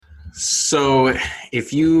So,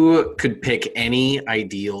 if you could pick any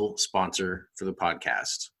ideal sponsor for the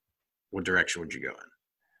podcast, what direction would you go in?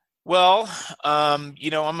 Well, I'm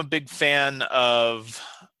a big fan of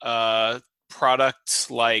products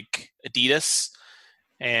like Adidas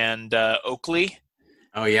and Oakley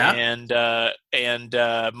Oh, yeah? and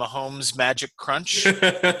Mahomes Magic Crunch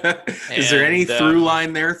Is there any and through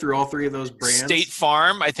line there through all three of those State brands?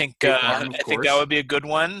 Farm. I think State Farm, of I think that course. would be a good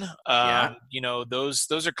one. Yeah.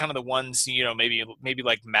 Those are kind of the ones. Maybe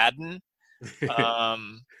like Madden.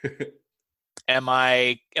 Um, am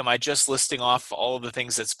I just listing off all of the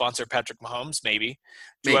things that sponsor Patrick Mahomes? Maybe.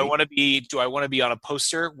 Maybe. Do I want to be on a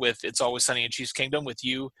poster with "It's Always Sunny in Chiefs Kingdom" with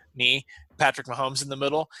you, me, Patrick Mahomes in the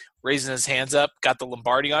middle, raising his hands up, got the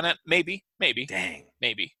Lombardi on it? Maybe. Dang.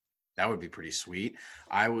 Maybe. That would be pretty sweet.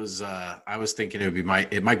 I was thinking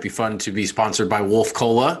it might be fun to be sponsored by Wolf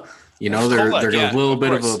Cola. Wolf They're Cola, a yeah, little of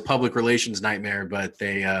bit of course. a public relations nightmare, but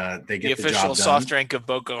they The get the official job soft done. drink of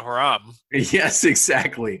Boko Haram, Yes,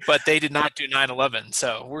 exactly. but they did not do 9/11,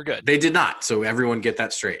 so we're good. They did not. So everyone get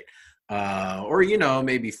that straight. Or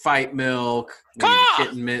maybe Fight Milk, maybe the Caw!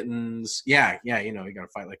 Kitten Mittens. Yeah, you got to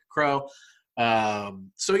fight like a crow.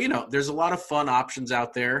 So there's a lot of fun options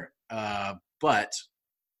out there. But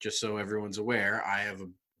just so everyone's aware, I have a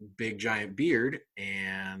big giant beard,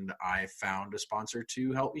 and I found a sponsor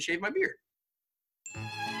to help me shave my beard.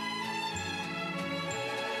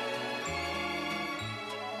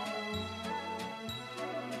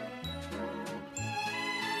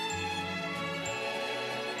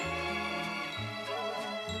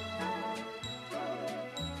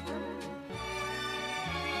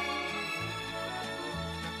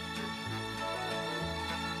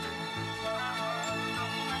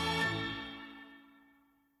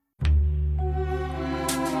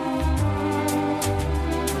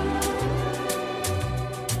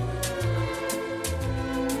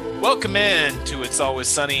 Welcome in to It's Always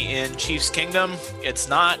Sunny in Chiefs Kingdom. It's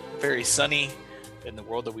not very sunny in the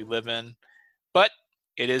world that we live in, but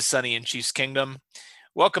it is sunny in Chiefs Kingdom.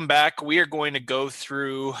 Welcome back. We are going to go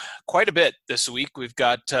through quite a bit this week. We've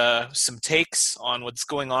got some takes on what's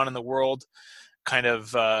going on in the world, kind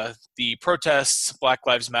of the protests, Black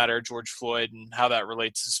Lives Matter, George Floyd, and how that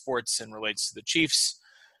relates to sports and relates to the Chiefs.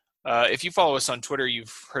 If you follow us on Twitter,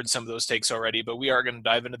 you've heard some of those takes already, but we are going to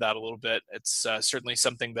dive into that a little bit. It's certainly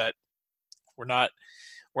something that we're not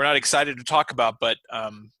excited to talk about, but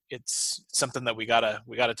it's something that we gotta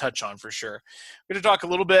touch on for sure. We're going to talk a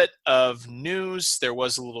little bit of news. There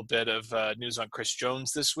was a little bit of news on Chris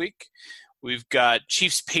Jones this week. We've got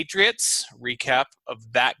Chiefs Patriots recap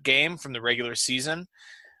of that game from the regular season,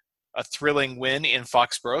 a thrilling win in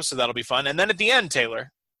Foxborough, so that'll be fun. And then at the end,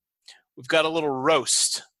 Taylor, we've got a little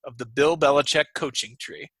roast of the Bill Belichick coaching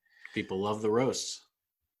tree. People love the roasts.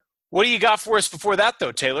 What do you got for us before that,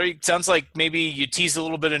 though, Taylor? It sounds like maybe you teased a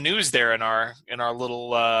little bit of news there in our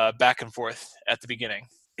little back and forth at the beginning.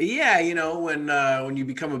 Yeah, when you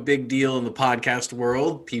become a big deal in the podcast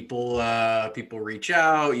world, people reach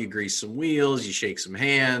out, you grease some wheels, you shake some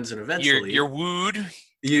hands, and eventually you're wooed.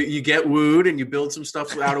 You get wooed, and you build some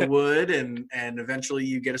stuff out of wood, and eventually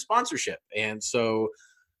you get a sponsorship. And so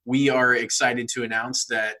we are excited to announce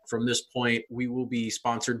that from this point, we will be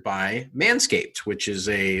sponsored by Manscaped, which is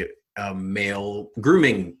a male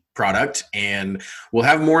grooming product. And we'll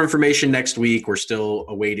have more information next week. We're still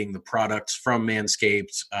awaiting the products from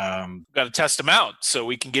Manscaped. We've got to test them out so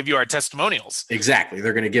we can give you our testimonials. Exactly.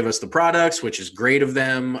 They're going to give us the products, which is great of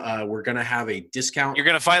them. We're going to have a discount. You're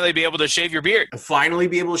going to finally be able to shave your beard. Finally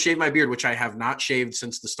be able to shave my beard, which I have not shaved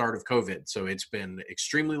since the start of COVID. So it's been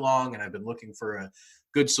extremely long, and I've been looking for a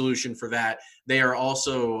good solution for that. They are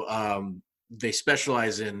also they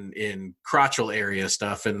specialize in crotchal area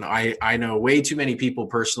stuff, and I know way too many people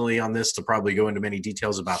personally on this to probably go into many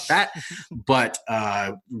details about that. But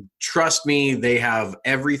trust me, they have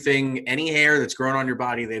everything. Any hair that's grown on your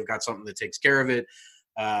body, they've got something that takes care of it.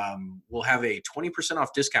 We'll have a 20%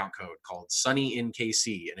 off discount code called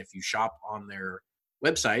SunnyInKC, and if you shop on their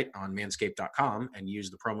website on manscaped.com and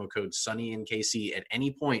use the promo code SunnyInKC at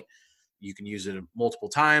any point, you can use it multiple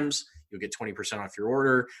times. You'll get 20% off your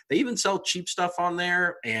order. They even sell cheap stuff on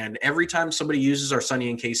there. And every time somebody uses our Sunny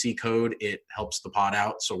and KC code, it helps the pod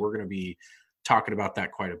out. So we're going to be talking about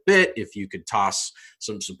that quite a bit. If you could toss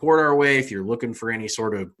some support our way, if you're looking for any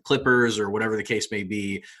sort of clippers or whatever the case may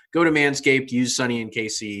be, go to Manscaped, use Sunny and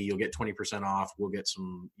KC. You'll get 20% off. We'll get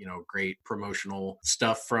some, great promotional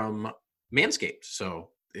stuff from Manscaped. So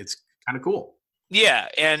it's kind of cool. Yeah,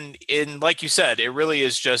 and like you said, it really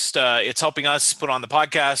is just it's helping us put on the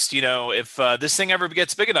podcast. If this thing ever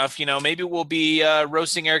gets big enough, maybe we'll be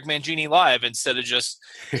roasting Eric Mangini live instead of just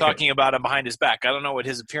talking about him behind his back. I don't know what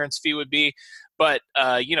his appearance fee would be, but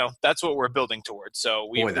that's what we're building towards.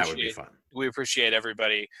 So Boy, that would be fun. We appreciate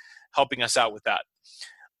everybody helping us out with that.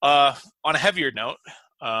 On a heavier note,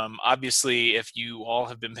 obviously, if you all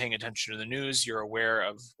have been paying attention to the news, you're aware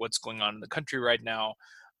of what's going on in the country right now.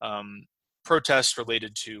 Protests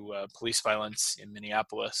related to police violence in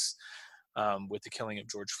Minneapolis with the killing of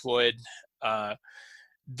George Floyd.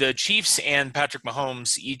 The Chiefs and Patrick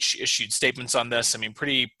Mahomes each issued statements on this. I mean,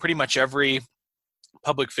 pretty much every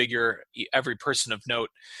public figure, every person of note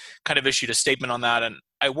kind of issued a statement on that. And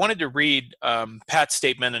I wanted to read Pat's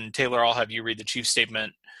statement, and Taylor, I'll have you read the Chiefs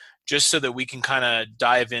statement just so that we can kind of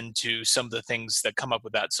dive into some of the things that come up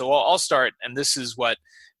with that. So I'll start, and this is what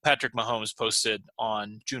Patrick Mahomes posted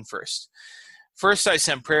on June 1st. First, I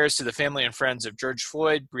send prayers to the family and friends of George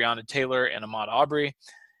Floyd, Breonna Taylor, and Ahmaud Arbery.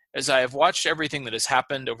 As I have watched everything that has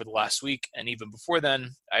happened over the last week, and even before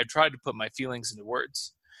then, I have tried to put my feelings into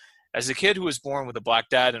words. As a kid who was born with a black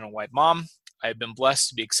dad and a white mom, I have been blessed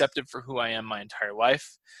to be accepted for who I am my entire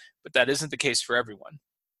life, but that isn't the case for everyone.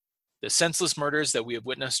 The senseless murders that we have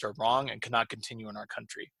witnessed are wrong and cannot continue in our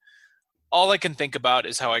country. All I can think about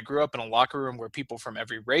is how I grew up in a locker room where people from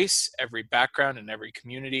every race, every background, and every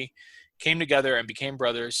community came together and became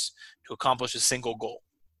brothers to accomplish a single goal.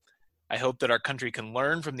 I hope that our country can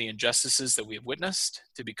learn from the injustices that we have witnessed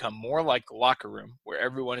to become more like the locker room where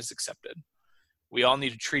everyone is accepted. We all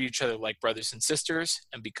need to treat each other like brothers and sisters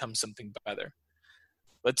and become something better.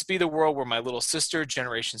 Let's be the world where my little sister,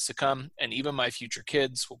 generations to come, and even my future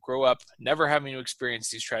kids will grow up never having to experience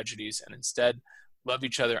these tragedies and instead love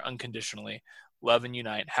each other unconditionally. Love and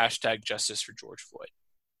unite. # justice for George Floyd.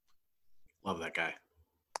 Love that guy.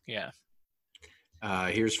 Yeah.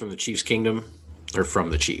 Here's from the Chiefs Kingdom, or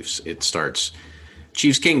from the Chiefs. It starts,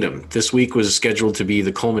 Chiefs Kingdom. This week was scheduled to be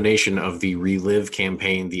the culmination of the Relive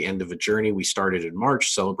campaign, the end of a journey we started in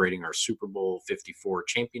March, celebrating our Super Bowl 54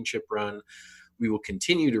 championship run. We will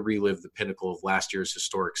continue to relive the pinnacle of last year's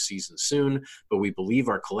historic season soon, but we believe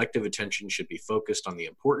our collective attention should be focused on the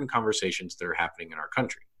important conversations that are happening in our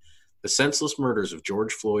country. The senseless murders of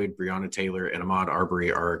George Floyd, Breonna Taylor, and Ahmaud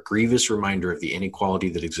Arbery are a grievous reminder of the inequality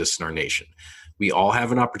that exists in our nation. We all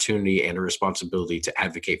have an opportunity and a responsibility to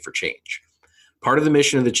advocate for change. Part of the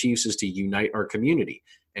mission of the Chiefs is to unite our community,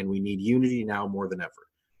 and we need unity now more than ever.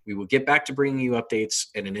 We will get back to bringing you updates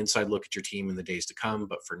and an inside look at your team in the days to come,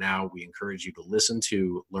 but for now, we encourage you to listen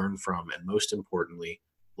to, learn from, and most importantly,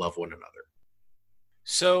 love one another.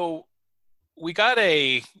 So we got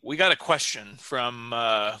a question from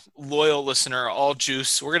loyal listener All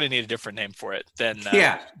Juice. We're going to need a different name for it than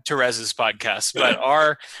Therez's podcast, but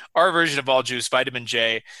our version of All Juice, Vitamin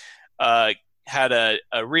J, had a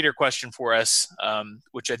reader question for us,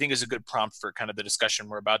 which I think is a good prompt for kind of the discussion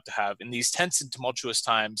we're about to have. In these tense and tumultuous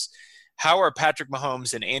times, how are Patrick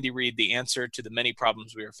Mahomes and Andy Reid the answer to the many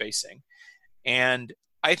problems we are facing? And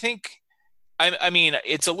I think, I mean,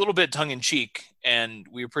 it's a little bit tongue-in-cheek, and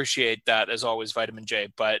we appreciate that, as always, Vitamin J,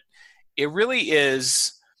 but it really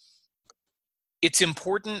is, it's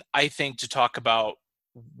important, I think, to talk about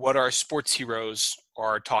what our sports heroes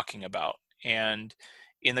are talking about. And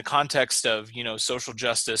in the context of, social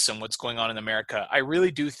justice and what's going on in America, I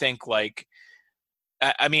really do think, like,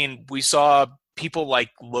 I mean, we saw people like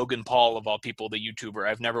Logan Paul, of all people, the YouTuber.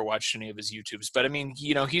 I've never watched any of his YouTubes, but I mean,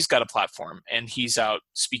 he's got a platform and he's out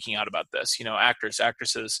speaking out about this, actors,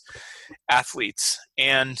 actresses, athletes.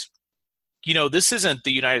 And, this isn't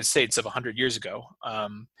the United States of 100 years ago.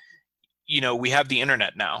 We have the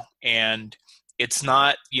internet now, and it's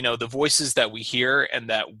not, the voices that we hear and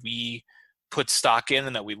that we put stock in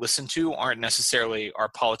and that we listen to aren't necessarily our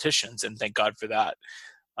politicians, and thank God for that.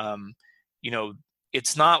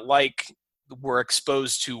 It's not like we're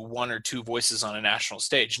exposed to one or two voices on a national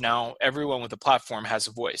stage. Now everyone with a platform has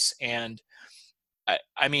a voice. And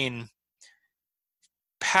I mean,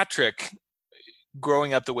 Patrick,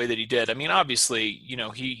 growing up the way that he did, I mean, obviously,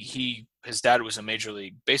 his dad was a Major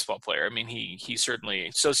League Baseball player. I mean, he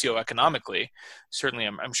certainly, socioeconomically, certainly,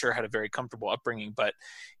 I'm sure had a very comfortable upbringing, but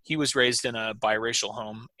he was raised in a biracial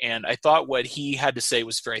home. And I thought what he had to say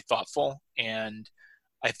was very thoughtful. And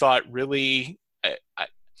I thought really,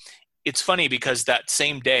 it's funny because that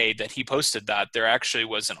same day that he posted that, there actually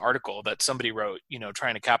was an article that somebody wrote,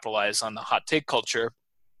 trying to capitalize on the hot take culture,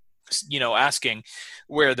 asking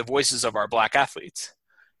where are the voices of our black athletes,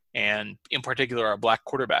 and in particular our black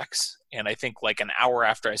quarterbacks. And I think like an hour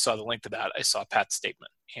after I saw the link to that, I saw Pat's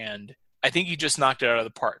statement, and I think he just knocked it out of the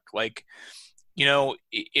park. Like,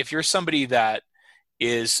 if you're somebody that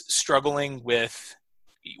is struggling with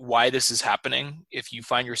why this is happening, if you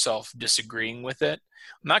find yourself disagreeing with it,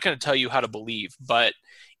 I'm not going to tell you how to believe, but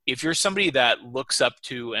if you're somebody that looks up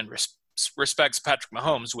to and respects Patrick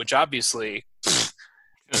Mahomes, which obviously,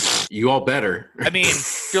 you all better. I mean,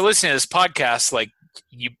 if you're listening to this podcast, like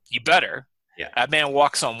you better. Yeah. That man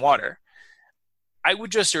walks on water. I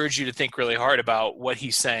would just urge you to think really hard about what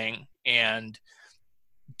he's saying and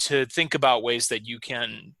to think about ways that you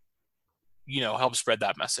can, help spread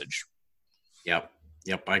that message. Yep.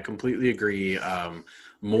 I completely agree.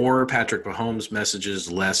 More Patrick Mahomes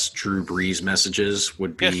messages, less Drew Brees messages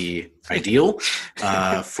would be ideal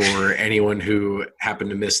for anyone who happened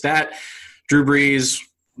to miss that. Drew Brees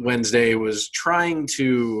Wednesday was trying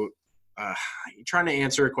to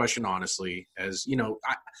answer a question honestly. As you know,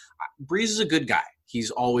 Brees is a good guy.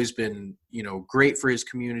 He's always been, great for his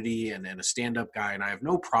community and a stand-up guy, and I have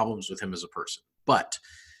no problems with him as a person. But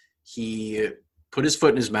he put his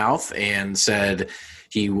foot in his mouth and said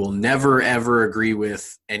he will never, ever agree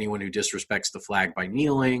with anyone who disrespects the flag by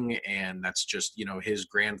kneeling. And that's just, his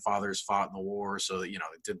grandfathers fought in the war. So,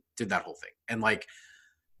 did that whole thing. And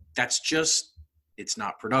that's just, it's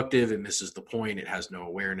not productive. It misses the point. It has no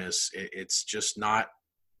awareness. It's just not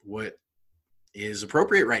what is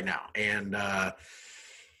appropriate right now. And,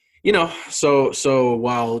 so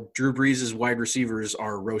while Drew Brees' wide receivers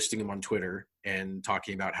are roasting him on Twitter and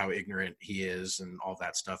talking about how ignorant he is and all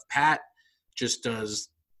that stuff, Pat just does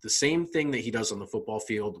the same thing that he does on the football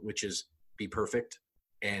field, which is be perfect.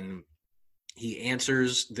 And he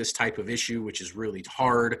answers this type of issue, which is really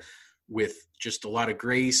hard, with just a lot of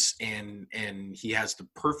grace, and he has the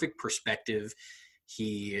perfect perspective.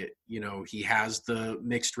 He has the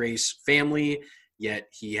mixed race family, yet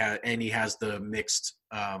he has the mixed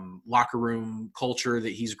locker room culture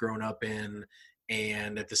that he's grown up in.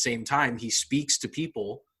 And at the same time, he speaks to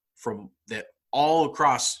people from that all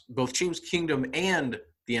across both Chiefs Kingdom and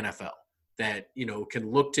the NFL that,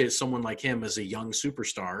 can look to someone like him as a young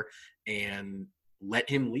superstar and let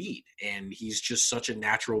him lead. And he's just such a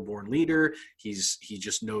natural born leader. He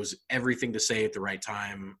just knows everything to say at the right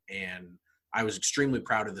time. And I was extremely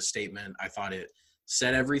proud of the statement. I thought it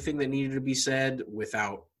said everything that needed to be said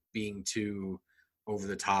without being too over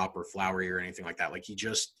the top or flowery or anything like that. Like he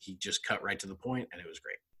just cut right to the point, and it was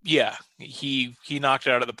great. Yeah, he knocked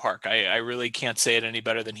it out of the park. I really can't say it any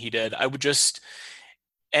better than he did. I would just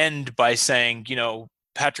end by saying,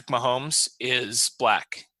 Patrick Mahomes is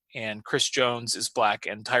black, and Chris Jones is black,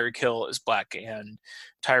 and Tyreek Hill is black, and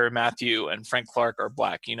Tyrann Mathieu and Frank Clark are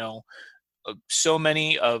black. So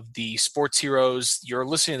many of the sports heroes, you're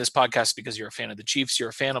listening to this podcast because you're a fan of the Chiefs, you're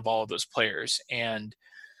a fan of all of those players. And,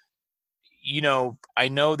 I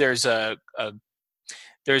know there's a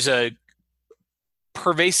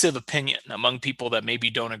pervasive opinion among people that maybe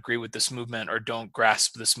don't agree with this movement or don't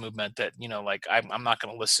grasp this movement that, I'm not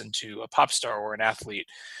going to listen to a pop star or an athlete,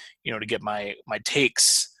 to get my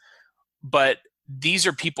takes. But these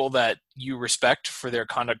are people that you respect for their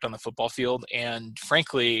conduct on the football field. And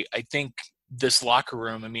frankly, I think this locker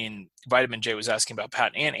room, Vitamin J was asking about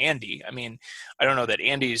Pat and Andy. I don't know that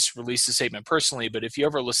Andy's released a statement personally, but if you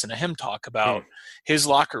ever listen to him talk about his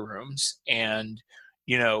locker rooms and,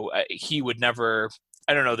 he would never,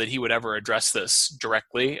 I don't know that he would ever address this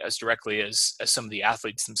directly as some of the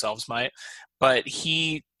athletes themselves might, but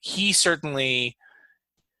he certainly,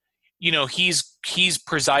 he's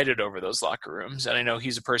presided over those locker rooms. And I know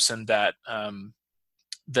he's a person that,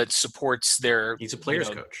 that supports their. He's a player's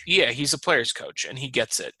coach. Yeah, he's a player's coach, and he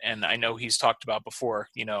gets it. And I know he's talked about before,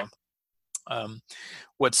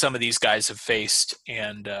 what some of these guys have faced,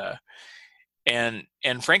 and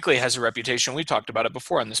frankly has a reputation. We talked about it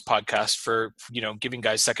before on this podcast for giving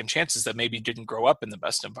guys second chances that maybe didn't grow up in the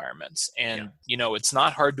best environments. And it's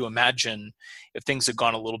not hard to imagine if things had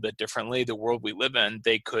gone a little bit differently, the world we live in,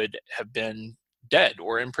 they could have been dead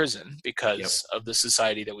or in prison because of the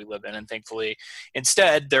society that we live in. And thankfully,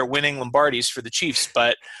 instead, they're winning Lombardis for the Chiefs.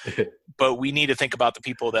 But we need to think about the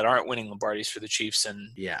people that aren't winning Lombardis for the Chiefs. And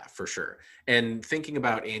yeah, for sure. And thinking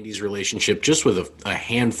about Andy's relationship just with a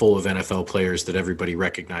handful of NFL players that everybody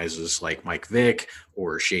recognizes, like Mike Vick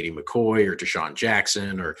or Shady McCoy or Deshaun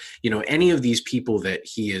Jackson, or any of these people that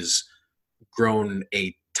he has grown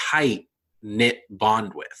a tight knit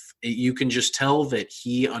bond with, you can just tell that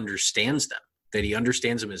he understands them. That he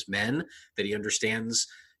understands them as men, that he understands,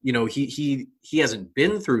 he hasn't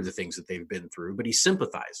been through the things that they've been through, but he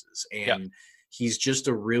sympathizes. And he's just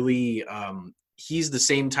a really, he's the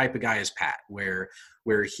same type of guy as Pat, where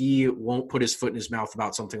he won't put his foot in his mouth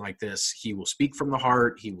about something like this. He will speak from the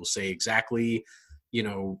heart. He will say exactly,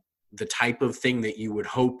 the type of thing that you would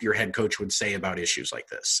hope your head coach would say about issues like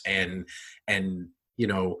this. And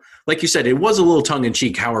like you said, it was a little tongue in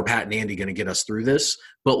cheek. How are Pat and Andy going to get us through this?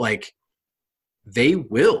 But like, they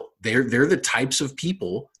will. They're the types of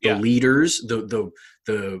people, the leaders, the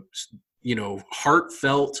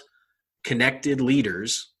heartfelt, connected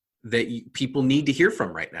leaders that people need to hear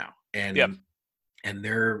from right now. And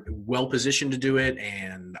they're well positioned to do it.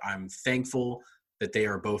 And I'm thankful that they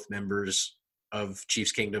are both members of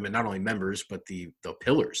Chiefs Kingdom, and not only members, but the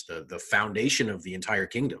pillars, the foundation of the entire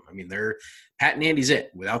kingdom. I mean, they're Pat and Andy's it.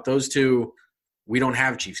 Without those two, we don't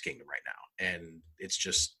have Chiefs Kingdom right now. And it's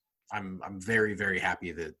just, I'm very, very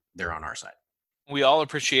happy that they're on our side. We all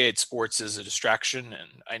appreciate sports as a distraction, and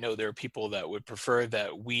I know there are people that would prefer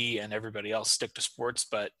that we and everybody else stick to sports,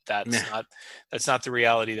 but that's not the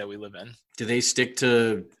reality that we live in. Do they stick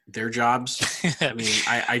to their jobs? I mean,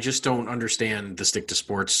 I just don't understand the stick to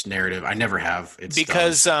sports narrative. I never have. It's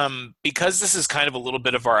because this is kind of a little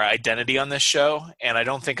bit of our identity on this show, and I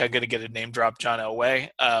don't think I'm going to get a name drop John Elway.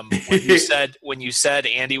 When you said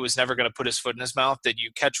Andy was never going to put his foot in his mouth, did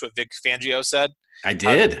you catch what Vic Fangio said? I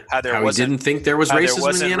did. How he didn't think there was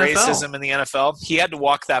racism in the NFL. Racism in the NFL. He had to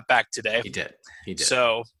walk that back today. He did.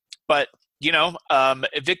 So, but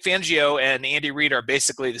Vic Fangio and Andy Reid are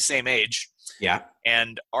basically the same age. Yeah.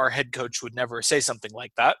 And our head coach would never say something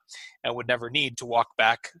like that, and would never need to walk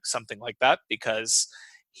back something like that, because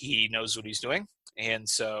he knows what he's doing. And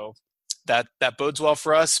so that bodes well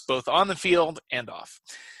for us, both on the field and off.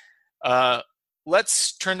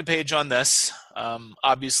 Let's turn the page on this.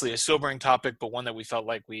 Obviously a sobering topic, but one that we felt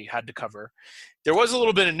like we had to cover. There was a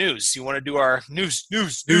little bit of news. You want to do our news.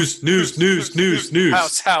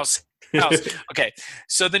 House. Okay.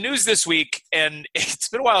 So the news this week, and it's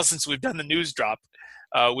been a while since we've done the news drop,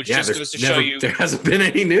 which just goes to show you there hasn't been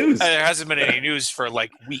any news. There hasn't been any news for like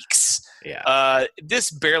weeks. Yeah. This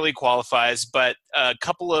barely qualifies, but a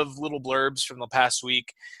couple of little blurbs from the past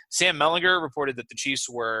week. Sam Mellinger reported that the Chiefs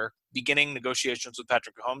were beginning negotiations with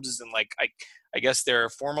Patrick Mahomes, and like I guess they're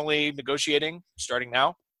formally negotiating starting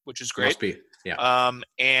now, which is great. Must be. Yeah.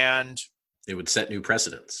 And it would set new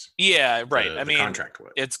precedents. Yeah, right. The contract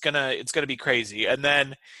would. It's gonna be crazy. And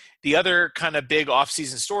then the other kind of big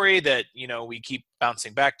offseason story that we keep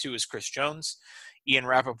bouncing back to is Chris Jones. Ian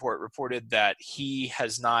Rappaport reported that he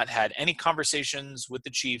has not had any conversations with the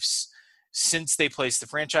Chiefs since they placed the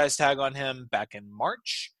franchise tag on him back in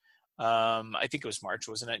March. I think it was March,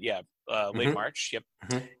 wasn't it? Yeah, late March. Yep.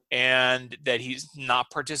 Mm-hmm. And that he's not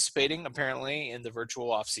participating apparently in the virtual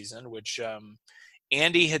offseason, which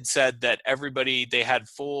Andy had said that they had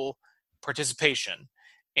full participation.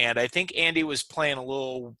 And I think Andy was playing a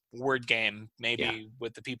little word game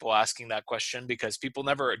with the people asking that question, because people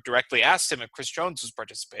never directly asked him if Chris Jones was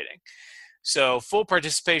participating. So full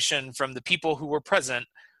participation from the people who were present,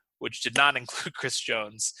 which did not include Chris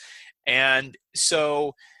Jones. And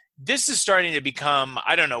so this is starting to become,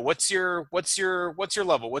 I don't know, what's your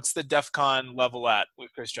level? What's the DEFCON level at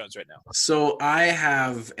with Chris Jones right now? So I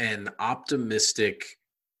have an optimistic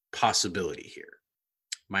possibility here.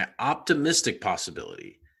 My optimistic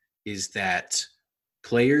possibility is that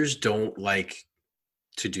players don't like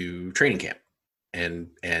to do training camp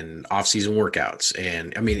and off-season workouts.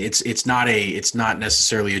 And I mean, it's not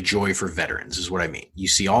necessarily a joy for veterans is what I mean. You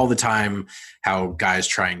see all the time how guys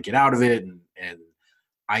try and get out of it. And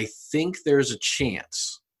I think there's a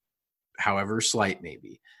chance, however slight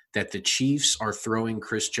maybe, that the Chiefs are throwing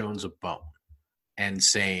Chris Jones a bone and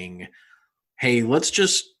saying, hey, let's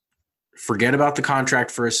just forget about the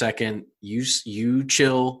contract for a second. You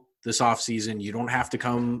chill this offseason. You don't have to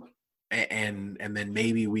come, and then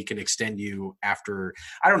maybe we can extend you after.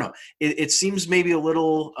 I don't know. It seems maybe a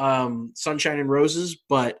little sunshine and roses,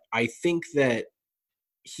 but I think that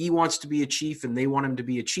he wants to be a Chief and they want him to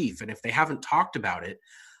be a Chief. And if they haven't talked about it,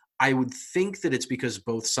 I would think that it's because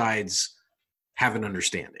both sides have an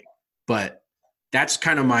understanding. But that's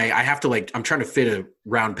kind of I'm trying to fit a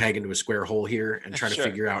round peg into a square hole here and try to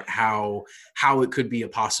figure out how it could be a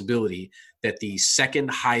possibility that the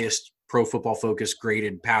second highest Pro Football Focus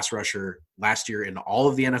graded pass rusher last year in all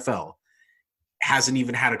of the NFL hasn't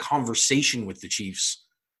even had a conversation with the Chiefs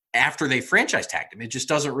after they franchise tagged him. It just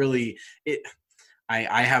doesn't really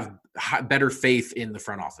I have better faith in the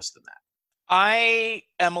front office than that. I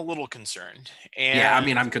am a little concerned. And yeah, I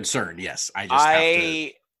mean, I'm concerned. Yes.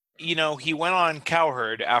 He went on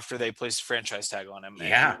Cowherd after they placed a franchise tag on him. And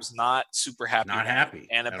he was not super happy. Not happy.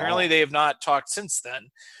 And apparently they have not talked since then,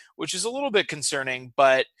 which is a little bit concerning.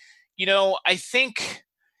 But, I think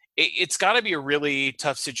it's got to be a really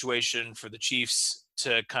tough situation for the Chiefs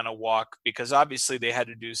to kind of walk, because obviously they had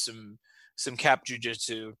to do some cap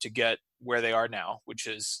jujitsu to get where they are now, which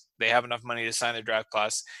is They have enough money to sign their draft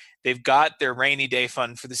class. They've got their rainy day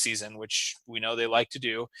fund for the season, which we know they like to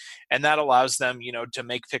do. And that allows them, to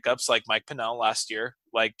make pickups like Mike Pennell last year,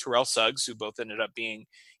 like Terrell Suggs, who both ended up being,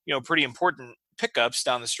 pretty important pickups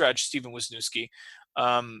down the stretch, Steven Wisniewski.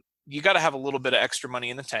 You got to have a little bit of extra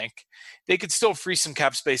money in the tank. They could still free some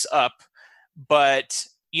cap space up, but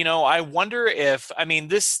I wonder if,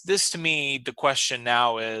 this to me, the question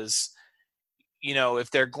now is,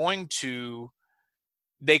 if they're going to,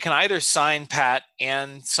 they can either sign Pat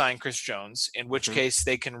and sign Chris Jones, in which case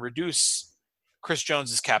they can reduce Chris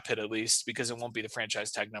Jones's cap hit at least, because it won't be the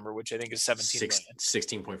franchise tag number, which I think is 17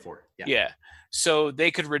 million. 16.4. Yeah. So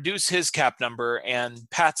they could reduce his cap number, and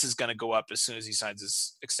Pat's is going to go up as soon as he signs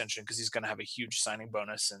his extension, because he's going to have a huge signing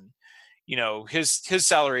bonus, and his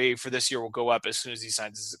salary for this year will go up as soon as he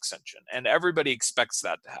signs his extension, and everybody expects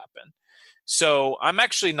that to happen. So I'm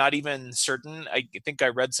actually not even certain. I think I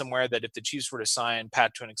read somewhere that if the Chiefs were to sign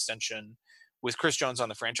Pat to an extension with Chris Jones on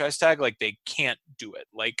the franchise tag, like, they can't do it.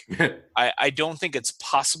 Like, I don't think it's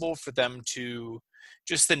possible for them to,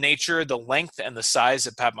 just the nature, the length, and the size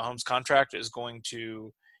of Pat Mahomes' contract is going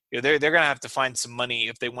to, they're going to have to find some money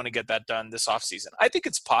if they want to get that done this offseason. I think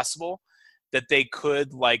it's possible that they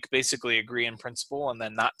could, like, basically agree in principle and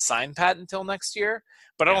then not sign Pat until next year.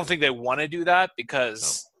 But I don't think they want to do that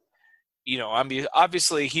because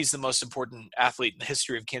obviously he's the most important athlete in the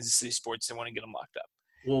history of Kansas City sports. They want to get him locked up.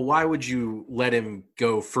 Well, why would you let him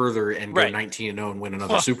go further and go 19-0 and win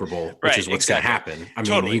another Super Bowl, which is what's going to happen?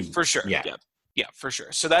 Totally, for sure. Yeah, for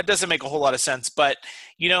sure. So that doesn't make a whole lot of sense. But,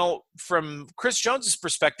 from Chris Jones's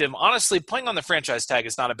perspective, honestly, playing on the franchise tag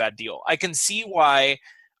is not a bad deal. I can see why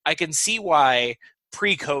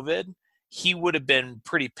pre-COVID he would have been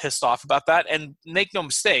pretty pissed off about that. And make no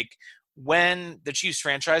mistake, when the Chiefs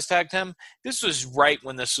franchise tagged him, this was right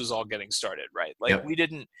when this was all getting started, right? Like, we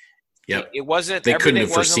didn't – it wasn't – everything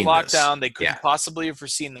wasn't locked down. They couldn't possibly have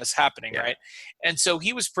foreseen this happening, right? And so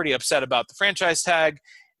he was pretty upset about the franchise tag.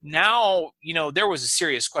 Now, there was a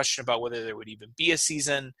serious question about whether there would even be a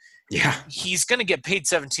season. Yeah. He's going to get paid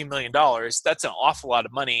 $17 million. That's an awful lot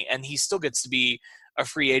of money, and he still gets to be a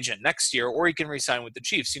free agent next year, or he can re-sign with the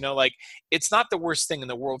Chiefs. It's not the worst thing in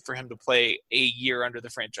the world for him to play a year under the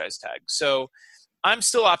franchise tag. So I'm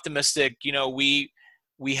still optimistic.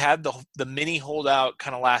 We had the mini holdout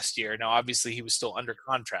kind of last year. Now, obviously, he was still under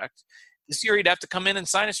contract. This year, he'd have to come in and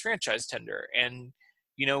sign his franchise tender, and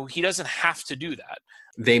he doesn't have to do that.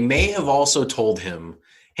 They may have also told him,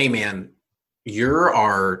 hey, man, you're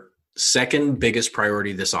our second biggest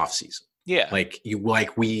priority this offseason. Yeah.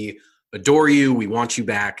 We adore you. We want you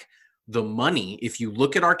back. The money, if you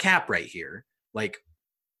look at our cap right here,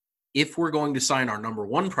 if we're going to sign our number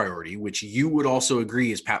one priority, which you would also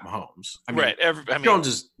agree is Pat Mahomes.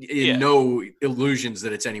 Jones is no illusions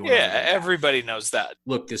that it's anyone. Yeah, everybody knows that.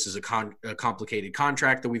 Look, this is a complicated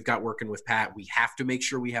contract that we've got working with Pat. We have to make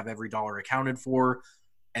sure we have every dollar accounted for.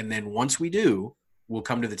 And then once we do, we'll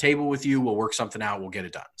come to the table with you. We'll work something out. We'll get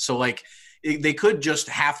it done. So, they could just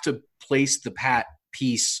have to place the Pat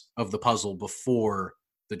piece of the puzzle before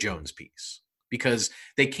the Jones piece, because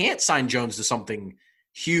they can't sign Jones to something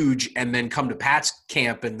huge and then come to Pat's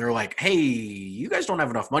camp and they're like, hey, you guys don't have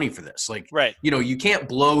enough money for this. You can't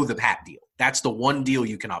blow the Pat deal. That's the one deal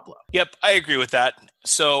you cannot blow. Yep, I agree with that.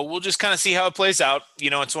 So we'll just kind of see how it plays out.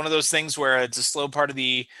 It's one of those things where it's a slow part of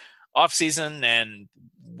the offseason, and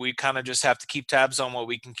we kind of just have to keep tabs on what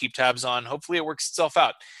we can keep tabs on. Hopefully it works itself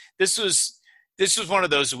out. This was one of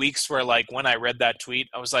those weeks where, when I read that tweet,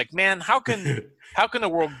 I was like, man, how can the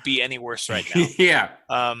world be any worse right now? Yeah.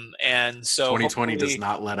 And so 2020 does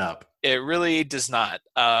not let up. It really does not.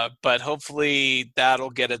 But hopefully that'll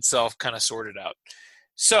get itself kind of sorted out.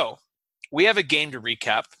 So we have a game to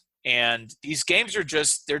recap, and these games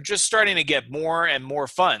they're just starting to get more and more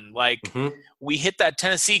fun. We hit that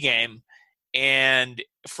Tennessee game, and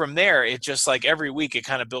from there, it just every week it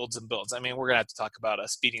kind of builds and builds. We're going to have to talk about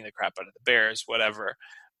us beating the crap out of the Bears, whatever.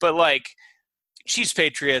 But Chiefs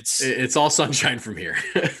Patriots. It's all sunshine from here.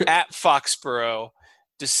 At Foxborough,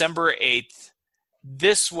 December 8th.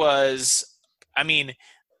 This was,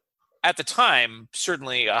 at the time,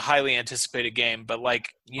 certainly a highly anticipated game. But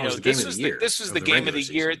this was the game of the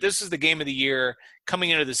year. This was the game of the year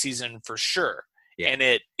coming into the season for sure. Yeah. And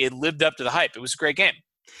it lived up to the hype. It was a great game.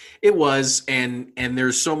 It was, and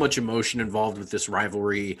there's so much emotion involved with this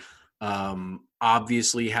rivalry.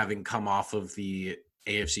 Obviously, having come off of the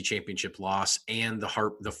AFC Championship loss and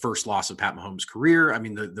the first loss of Pat Mahomes' career.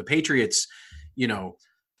 The Patriots,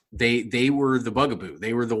 they were the bugaboo.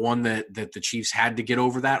 They were the one that the Chiefs had to get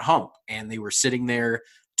over that hump, and they were sitting there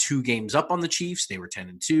 2 games up on the Chiefs. They were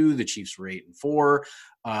 10-2. The Chiefs were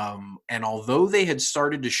 8-4. And although they had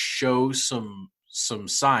started to show some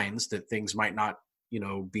signs that things might not,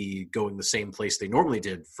 be going the same place they normally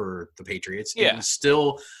did for the Patriots, it was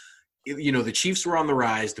still, the Chiefs were on the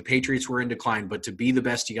rise. The Patriots were in decline. But to be the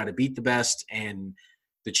best, you got to beat the best. And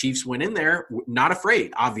the Chiefs went in there not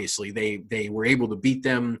afraid. Obviously, they were able to beat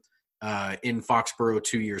them in Foxborough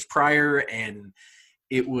 2 years prior, and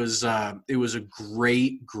it was a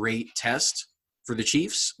great test for the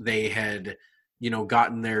Chiefs. They had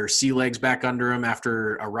gotten their sea legs back under them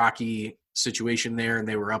after a rocky situation there, and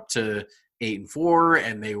they were up to 8-4,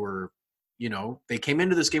 and they were they came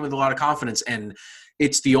into this game with a lot of confidence. And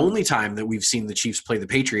it's the only time that we've seen the Chiefs play the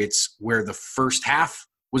Patriots where the first half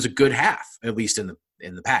was a good half, at least in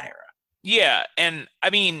the Pat era. Yeah, and I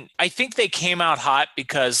mean, I think they came out hot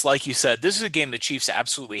because, like you said, this is a game the Chiefs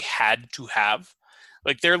absolutely had to have.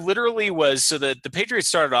 Like, there literally was, so the Patriots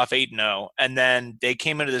started off 8-0, and then they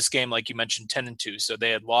came into this game, like you mentioned, 10-2. So they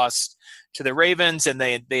had lost to the Ravens, and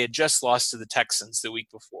they had just lost to the Texans the week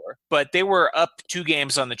before. But they were up 2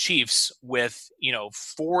 games on the Chiefs with,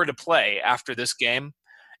 4 to play after this game.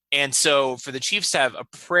 And so for the Chiefs to have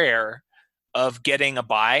a prayer of getting a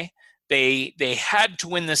bye, they had to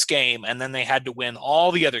win this game, and then they had to win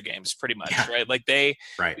all the other games pretty much, right? Like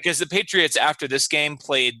because the Patriots after this game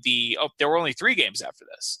played there were only 3 games after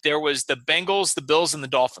this. There was the Bengals, the Bills, and the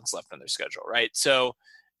Dolphins left on their schedule, right? So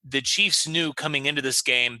the Chiefs knew coming into this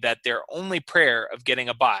game that their only prayer of getting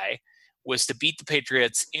a bye was to beat the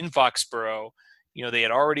Patriots in Foxborough. They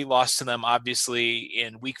had already lost to them, obviously,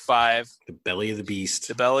 in week 5. The belly of the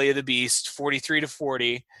beast.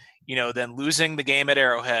 43-40. Then losing the game at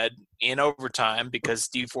Arrowhead in overtime because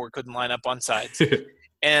Dee Ford couldn't line up on sides.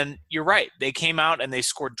 And you're right. They came out and they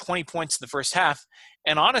scored 20 points in the first half.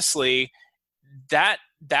 And honestly, that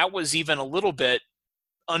was even a little bit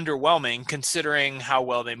underwhelming considering how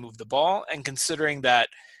well they moved the ball and considering that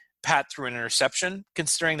Pat threw an interception,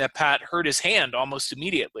 considering that Pat hurt his hand almost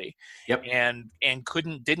immediately. Yep. And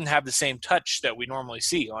didn't have the same touch that we normally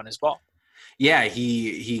see on his ball. Yeah,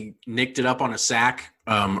 he nicked it up on a sack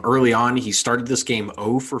early on. He started this game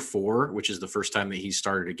 0-for-4, which is the first time that he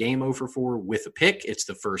started a game 0-for-4 with a pick. It's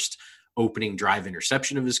the first opening drive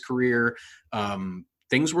interception of his career.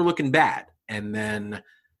 Things were looking bad, and then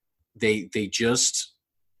they just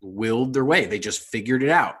willed their way. They just figured it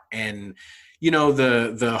out. And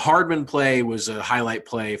the Hardman play was a highlight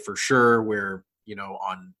play for sure, where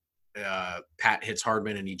on Pat hits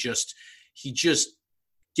Hardman and he just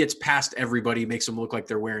gets past everybody, makes them look like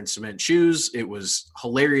they're wearing cement shoes. It was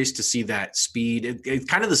hilarious to see that speed. It's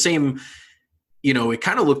kind of the same, it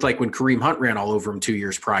kind of looked like when Kareem Hunt ran all over him 2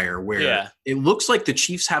 years prior, where it looks like the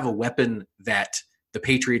Chiefs have a weapon that the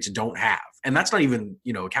Patriots don't have. And that's not even,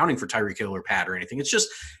 accounting for Tyreek Hill or Pat or anything. It's just,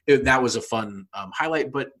 that was a fun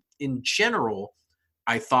highlight. But in general,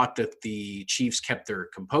 I thought that the Chiefs kept their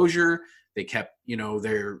composure. They kept,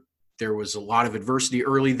 there was a lot of adversity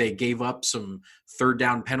early. They gave up some third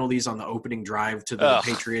down penalties on the opening drive to the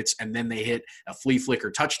Patriots, and then they hit a flea flicker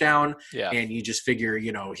touchdown. Yeah. And you just figure,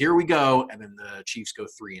 here we go. And then the Chiefs go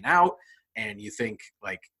 3 and out. And you think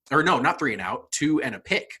not 3 and out, 2 and a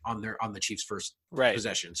pick on the Chiefs' first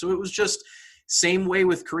possession. So it was just same way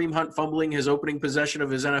with Kareem Hunt fumbling his opening possession of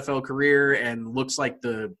his NFL career, and looks like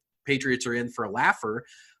the Patriots are in for a laugher.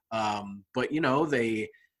 But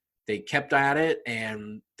they kept at it,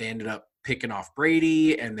 and they ended up picking off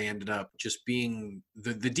Brady, and they ended up just being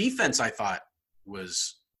the defense, I thought,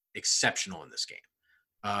 was exceptional in this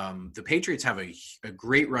game. The Patriots have a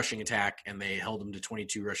great rushing attack, and they held them to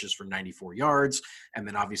 22 rushes for 94 yards, and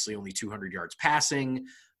then obviously only 200 yards passing.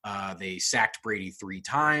 They sacked Brady 3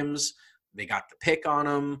 times. They got the pick on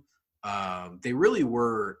him. They really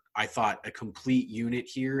were, I thought, a complete unit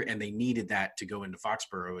here, and they needed that to go into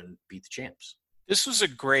Foxborough and beat the champs. This is a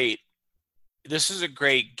great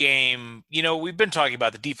game. We've been talking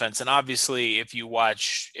about the defense, and obviously if you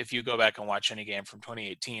go back and watch any game from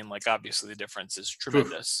 2018, like obviously the difference is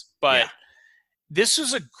tremendous. But this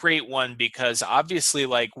was a great one because obviously,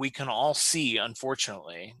 like, we can all see,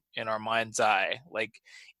 unfortunately, in our mind's eye, like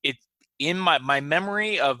it in my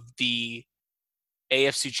memory of the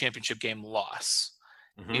AFC Championship game loss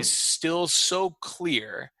is still so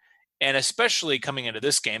clear. And especially coming into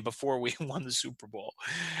this game before we won the Super Bowl,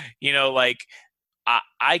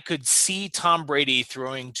 I could see Tom Brady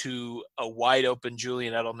throwing to a wide open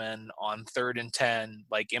Julian Edelman on 3rd and 10,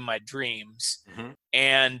 like in my dreams.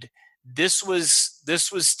 And this was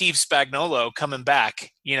Steve Spagnuolo coming back,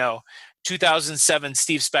 2007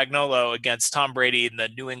 Steve Spagnuolo against Tom Brady and the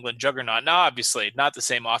New England juggernaut. Now, obviously not the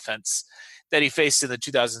same offense that he faced in the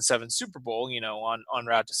 2007 Super Bowl, on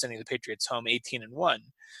route to sending the Patriots home 18-1.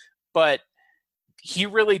 But he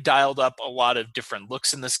really dialed up a lot of different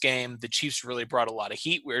looks in this game. The Chiefs really brought a lot of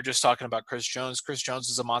heat. We were just talking about Chris Jones. Chris Jones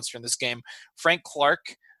is a monster in this game. Frank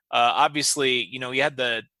Clark, obviously, he had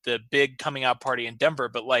the big coming out party in Denver,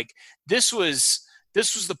 but like this was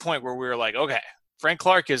the point where we were like, okay, Frank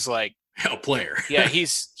Clark is like a player. Yeah,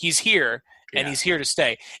 he's here and he's here to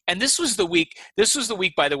stay. And this was the week,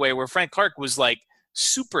 by the way, where Frank Clark was like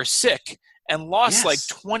super sick and lost like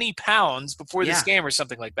 20 pounds before this game or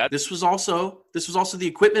something like that. This was also the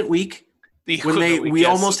equipment week. We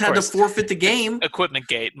almost had to forfeit the game. Equipment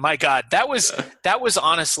gate. My God, that was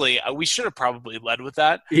honestly, we should have probably led with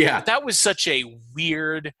that. Yeah. But that was such a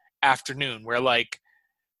weird afternoon where like,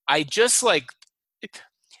 I just like,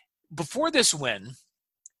 before this win,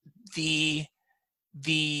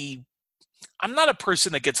 I'm not a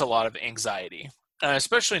person that gets a lot of anxiety,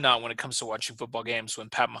 especially not when it comes to watching football games when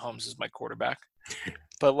Pat Mahomes is my quarterback.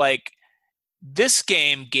 But like, this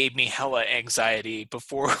game gave me hella anxiety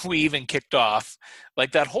before we even kicked off.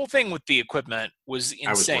 Like that whole thing with the equipment was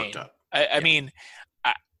insane. I mean,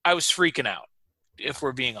 I was freaking out, if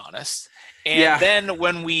we're being honest. And then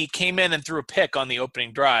when we came in and threw a pick on the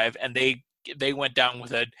opening drive and they went down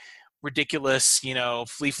with a ridiculous,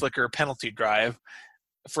 flea flicker penalty drive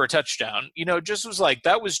for a touchdown, just was like,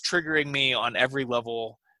 that was triggering me on every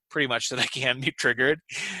level pretty much that I can be triggered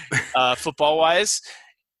football wise.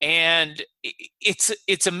 And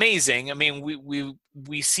it's amazing. I mean,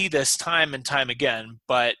 we see this time and time again,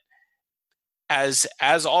 but as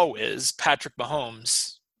always, Patrick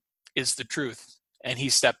Mahomes is the truth, and he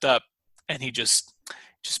stepped up and he just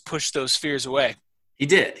pushed those fears away. He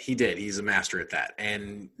did. He's a master at that.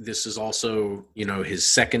 And this is also, his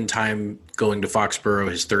second time going to Foxborough,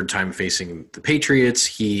 his third time facing the Patriots.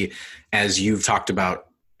 He, as you've talked about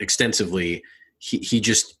extensively, he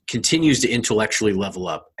just continues to intellectually level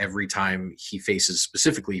up every time he faces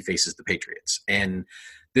the Patriots. And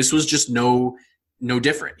this was just no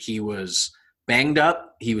different. He was banged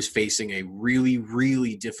up. He was facing a really,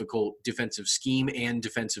 really difficult defensive scheme and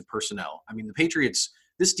defensive personnel. I mean, the Patriots,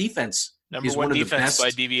 this defense is one of the best by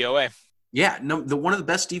DVOA. Yeah, one of the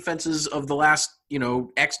best defenses of the last,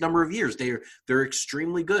 X number of years. They're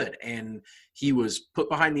extremely good. And he was put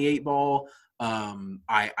behind the 8 ball.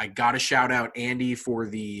 I got to shout out Andy for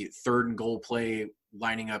the 3rd and goal play,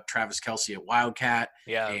 lining up Travis Kelce at Wildcat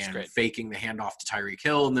and faking the handoff to Tyreek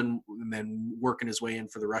Hill and then working his way in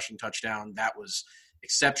for the rushing touchdown. That was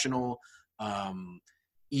exceptional.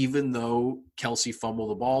 Even though Kelce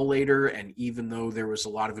fumbled the ball later, and even though there was a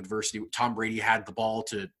lot of adversity, Tom Brady had the ball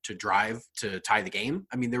to drive to tie the game.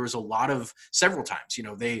 I mean, there was several times,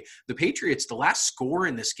 the Patriots, the last score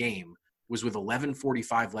in this game was with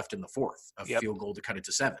 11:45 left in the fourth, a field goal to cut it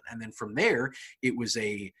to 7. And then from there, it was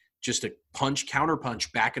just a counter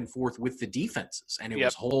punch back and forth with the defenses. And it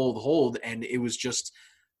was hold. And it was just,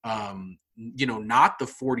 not the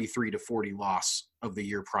 43-40 loss of the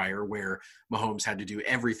year prior where Mahomes had to do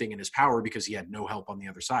everything in his power because he had no help on the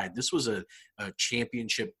other side. This was a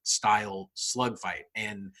championship style slug fight.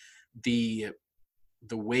 And the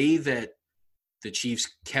way that the Chiefs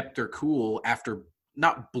kept their cool after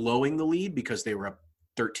not blowing the lead because they were up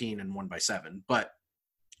 13 and won by 7, but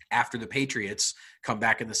after the Patriots come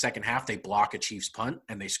back in the second half, they block a Chiefs punt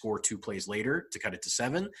and they score 2 plays later to cut it to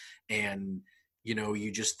 7. And, you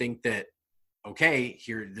just think that, okay,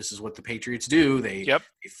 this is what the Patriots do. They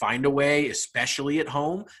find a way, especially at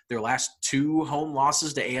home. Their last 2 home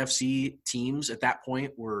losses to AFC teams at that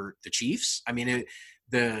point were the Chiefs. I mean,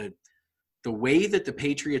 the way that the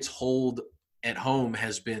Patriots hold at home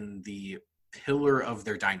has been the pillar of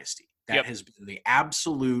their dynasty. That has been the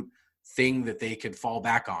absolute thing that they could fall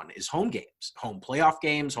back on is home games, home playoff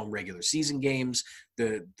games, home regular season games,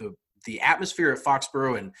 the atmosphere at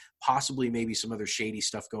Foxborough, and possibly maybe some other shady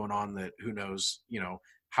stuff going on that who knows,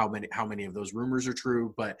 how many of those rumors are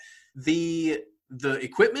true. But the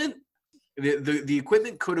equipment, the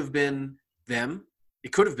equipment could have been them.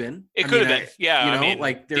 It could have been. It could have been.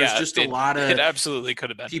 Yeah. There's just a lot of. It absolutely could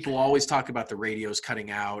have been. People always talk about the radios cutting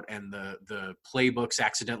out and the playbooks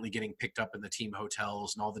accidentally getting picked up in the team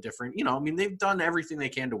hotels and all the different. They've done everything they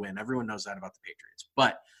can to win. Everyone knows that about the Patriots.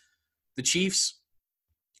 But the Chiefs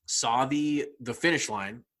saw the finish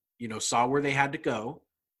line. Saw where they had to go,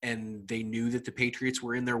 and they knew that the Patriots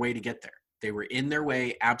were in their way to get there. They were in their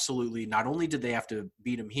way, absolutely. Not only did they have to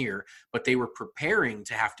beat them here, but they were preparing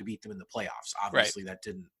to have to beat them in the playoffs. Obviously, that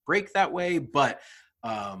didn't break that way, but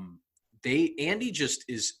Andy just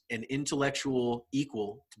is an intellectual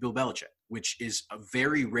equal to Bill Belichick, which is a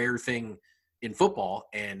very rare thing in football,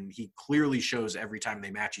 and he clearly shows every time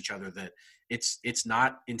they match each other that it's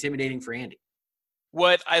not intimidating for Andy.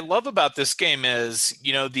 What I love about this game is,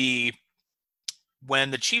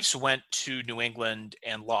 when the Chiefs went to New England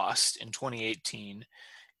and lost in 2018,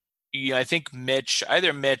 I think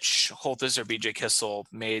either Mitch Holthus or BJ Kissel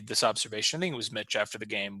made this observation. I think it was Mitch after the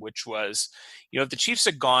game, which was, if the Chiefs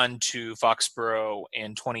had gone to Foxborough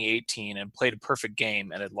in 2018 and played a perfect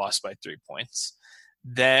game and had lost by 3 points,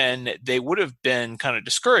 then they would have been kind of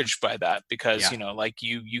discouraged by that because,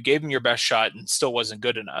 you gave them your best shot and still wasn't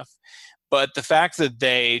good enough. But the fact that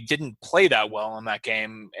they didn't play that well in that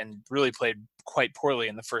game and really played quite poorly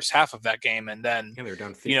in the first half of that game, and then they were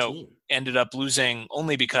down 15. Ended up losing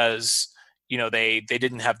only because they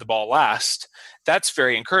didn't have the ball last. That's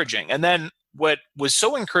very encouraging. And then what was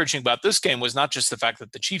so encouraging about this game was not just the fact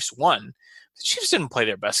that the Chiefs won. The Chiefs didn't play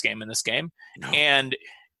their best game in this game. No. And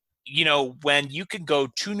when you can go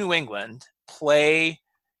to New England, play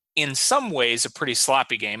in some ways a pretty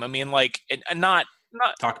sloppy game. I mean, not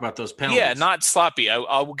talk about those penalties. Yeah, not sloppy.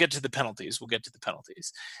 We'll get to the penalties.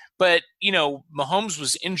 But, Mahomes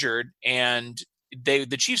was injured, and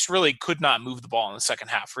the Chiefs really could not move the ball in the second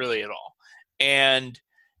half, really at all. And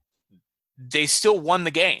they still won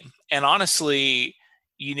the game. And honestly,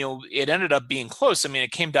 it ended up being close. I mean,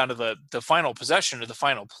 it came down to the final possession or the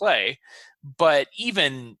final play. But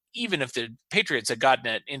even if the Patriots had gotten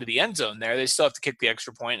it into the end zone there, they still have to kick the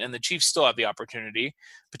extra point, and the Chiefs still have the opportunity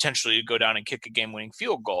potentially to go down and kick a game-winning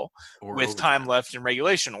field goal with overtime. Time left in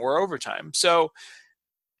regulation or overtime. So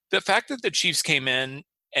the fact that the Chiefs came in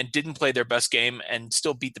and didn't play their best game and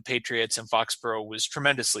still beat the Patriots in Foxborough was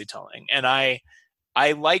tremendously telling. And I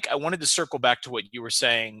wanted to circle back to what you were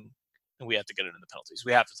saying. And we have to get into the penalties.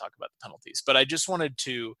 We have to talk about the penalties. But I just wanted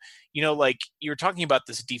to, you're talking about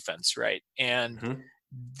this defense, right? And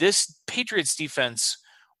this Patriots defense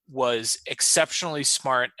was exceptionally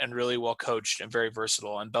smart and really well coached and very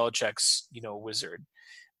versatile. And Belichick's, a wizard.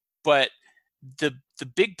 But the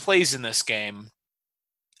big plays in this game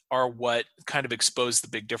are what kind of exposed the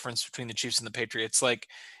big difference between the Chiefs and the Patriots. Like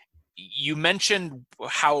you mentioned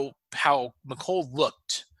how McColl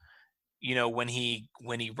looked, when he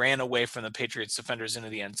ran away from the Patriots defenders into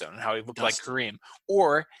the end zone, and how he looked like Kareem,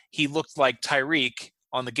 or he looked like Tyreek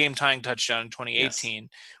on the game-tying touchdown in 2018,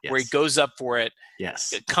 where he goes up for it,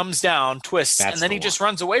 it comes down, twists, and then he just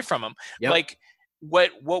runs away from him. Yep. Like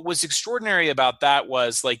what was extraordinary about that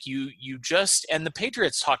was you just, and the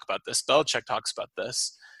Patriots talk about this, Belichick talks about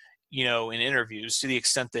this, in interviews, to the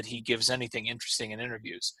extent that he gives anything interesting in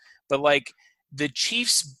interviews. But the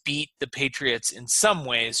Chiefs beat the Patriots in some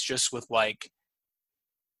ways just with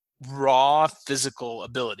raw physical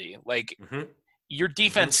ability. Your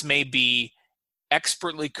defense may be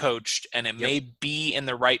expertly coached and it may be in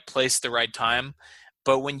the right place at the right time,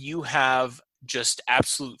 but when you have just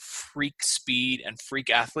absolute freak speed and freak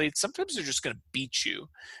athletes, sometimes they're just going to beat you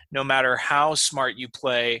no matter how smart you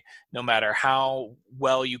play, no matter how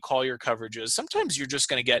well you call your coverages. Sometimes you're just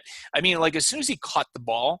going to get, as soon as he caught the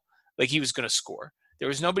ball, he was going to score. There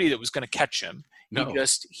was nobody that was going to catch him. No.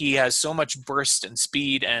 He has so much burst and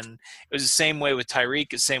speed, and it was the same way with Tyreek,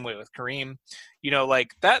 the same way with Kareem.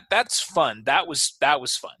 That's fun. That was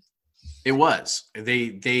fun. It was.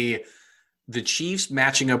 The Chiefs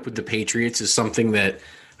matching up with the Patriots is something that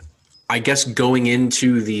I guess going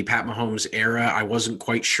into the Pat Mahomes era, I wasn't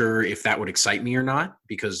quite sure if that would excite me or not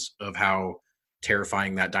because of how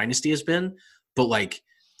terrifying that dynasty has been. But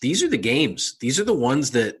these are the games. These are the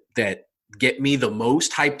ones that get me the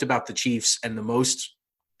most hyped about the Chiefs and the most,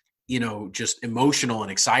 just emotional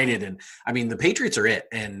and excited. And I mean, the Patriots are it.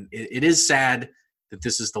 And it is sad that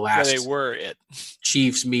this is the last they were it.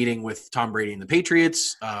 Chiefs meeting with Tom Brady and the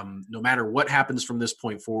Patriots. No matter what happens from this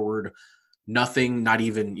point forward, nothing, not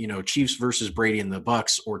even, Chiefs versus Brady and the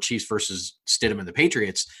Bucks or Chiefs versus Stidham and the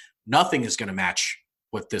Patriots, nothing is going to match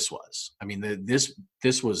what this was. I mean,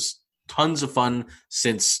 this was tons of fun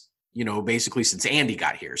since, basically since Andy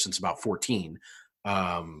got here, since about 14.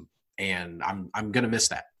 And I'm going to miss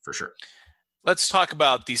that for sure. Let's talk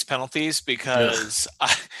about these penalties because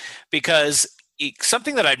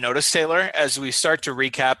something that I've noticed, Taylor, as we start to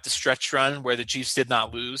recap the stretch run where the Chiefs did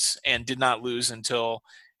not lose until,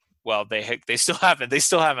 well, they still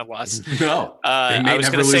haven't lost. No, I was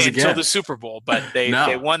going to say until the Super Bowl, but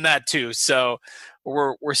they won that too. So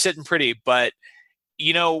we're sitting pretty. But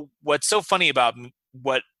what's so funny about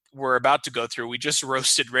what we're about to go through? We just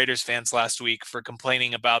roasted Raiders fans last week for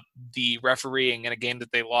complaining about the refereeing in a game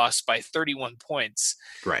that they lost by 31 points.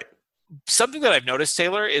 Right. Something that I've noticed,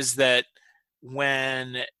 Taylor, is that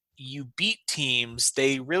when you beat teams,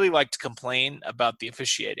 they really like to complain about the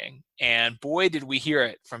officiating. And boy, did we hear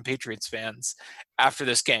it from Patriots fans after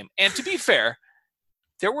this game. And to be fair,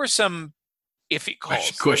 there were some iffy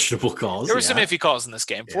calls. Questionable calls. There were some iffy calls in this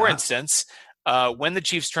game. For Yeah. instance, when the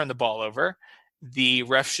Chiefs turned the ball over, the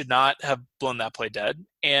ref should not have blown that play dead,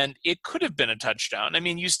 and it could have been a touchdown. I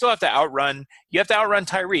mean, you still have to outrun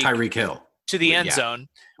Tyreek Hill to the end Yeah. zone,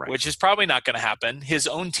 Right. which is probably not going to happen. His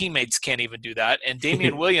own teammates can't even do that. And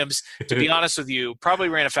Damian Williams, to be honest with you, probably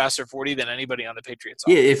ran a faster 40 than anybody on the Patriots.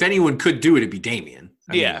 Yeah, if anyone could do it, it'd be Damian.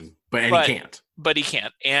 I mean, but he can't. But he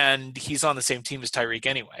can't, and he's on the same team as Tyreek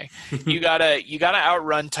anyway. You gotta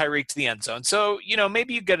outrun Tyreek to the end zone. So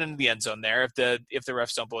maybe you get into the end zone there if the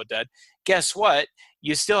refs don't blow it dead. Guess what?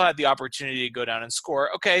 You still had the opportunity to go down and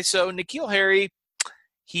score. Okay, so N'Keal Harry,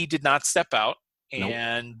 he did not step out,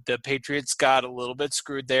 and the Patriots got a little bit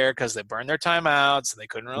screwed there because they burned their timeouts and they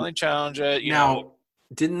couldn't really challenge it.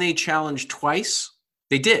 Didn't they challenge twice?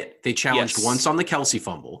 They did. They challenged once on the Kelsey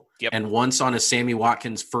fumble and once on a Sammy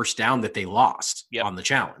Watkins first down that they lost on the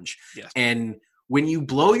challenge. Yes. And when you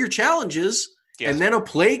blow your challenges and then a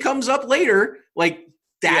play comes up later, like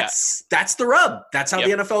that's the rub. That's how the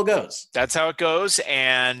NFL goes. That's how it goes.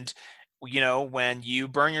 And, when you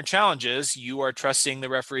burn your challenges, you are trusting the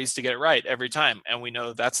referees to get it right every time. And we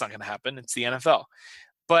know that's not going to happen. It's the NFL.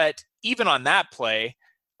 But even on that play,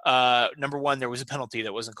 number one, there was a penalty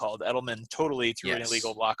that wasn't called. Edelman totally threw an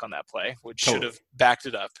illegal block on that play, which should have backed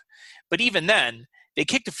it up. But even then, they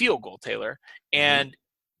kicked a field goal, Taylor, and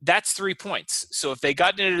that's 3 points. So if they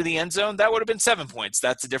got into the end zone, that would have been 7 points.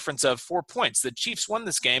 That's a difference of 4 points. The Chiefs won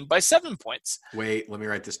this game by 7 points. Wait, let me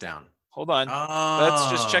write this down. Hold on.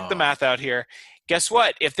 Let's just check the math out here. Guess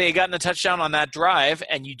what? If they had gotten a touchdown on that drive,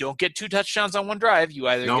 and you don't get 2 touchdowns on one drive, you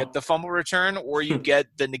either get the fumble return or you get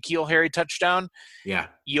the N'Keal Harry touchdown. Yeah.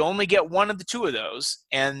 You only get one of the two of those,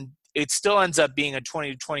 and it still ends up being a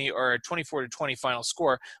 20-20 or a 24-20 final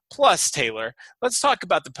score. Plus, Taylor, let's talk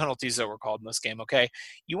about the penalties that were called in this game, okay?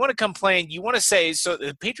 You want to complain. You want to say – so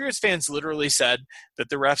the Patriots fans literally said that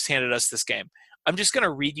the refs handed us this game. I'm just going to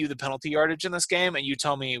read you the penalty yardage in this game, and you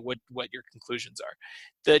tell me what your conclusions are.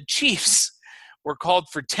 The Chiefs were called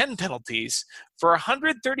for 10 penalties for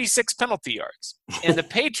 136 penalty yards. And the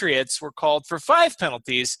Patriots were called for 5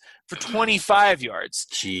 penalties for 25 yards.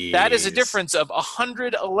 Jeez. That is a difference of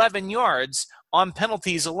 111 yards on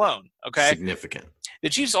penalties alone, okay? Significant. The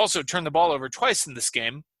Chiefs also turned the ball over twice in this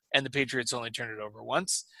game, and the Patriots only turned it over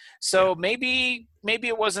once. So maybe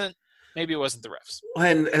it wasn't the refs.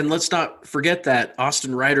 And let's not forget that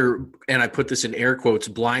Austin Ryder, and I put this in air quotes,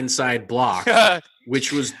 blindside block,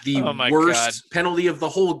 which was the worst penalty of the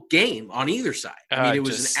whole game on either side. I mean, it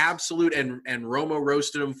was an absolute, and Romo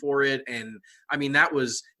roasted him for it. And I mean, that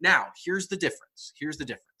was, now here's the difference.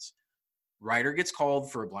 Ryder gets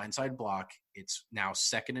called for a blindside block. It's now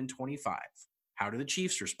 2nd and 25. How do the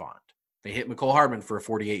Chiefs respond? They hit McCole Hardman for a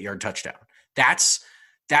 48-yard touchdown. That's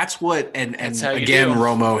what, and again,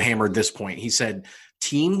 Romo hammered this point. He said,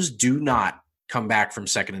 teams do not come back from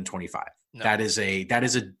 2nd and 25. No. That is a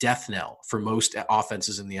death knell for most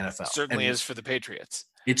offenses in the NFL. It certainly is for the Patriots.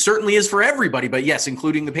 It certainly is for everybody, but yes,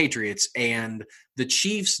 including the Patriots. And the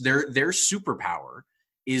Chiefs, their superpower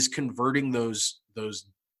is converting those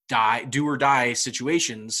do or die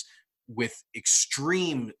situations with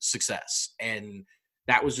extreme success. And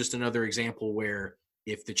that was just another example where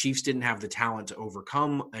if the Chiefs didn't have the talent to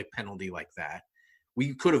overcome a penalty like that,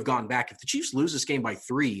 we could have gone back. If the Chiefs lose this game by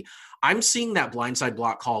 3, I'm seeing that blindside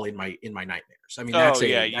block call in my nightmares. I mean, that's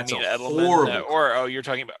a horrible. You're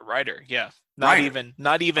talking about Ryder. Yeah. Not even the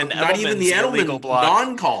Edelman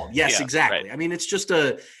non-call. Yes, yeah, exactly. Right. I mean, it's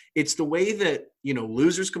the way that,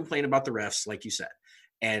 losers complain about the refs, like you said.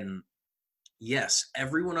 And yes,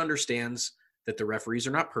 everyone understands that the referees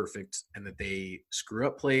are not perfect and that they screw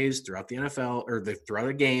up plays throughout the NFL or throughout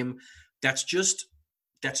a game. That's just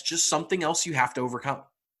something else you have to overcome.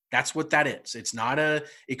 That's what that is. It's not a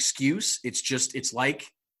excuse. It's like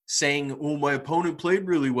saying, "Oh, my opponent played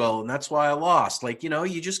really well and that's why I lost." Like, you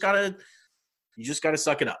just gotta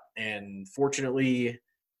suck it up. And fortunately,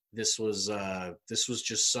 this was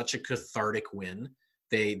just such a cathartic win.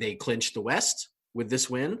 They clinched the West with this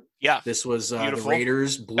win. Yeah. This was the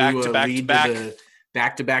Raiders blew a lead to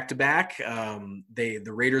back-to-back. The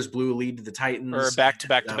Raiders blew a lead to the Titans. Or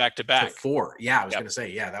back-to-back. 4. Yeah, I was going to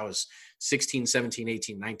say, that was 16, 17,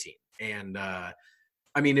 18, 19. And I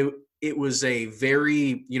mean, it was a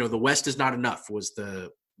very, the West is not enough was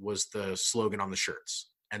the slogan on the shirts.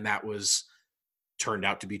 And that turned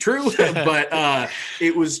out to be true. But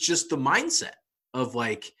it was just the mindset of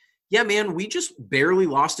like, Yeah, man, we just barely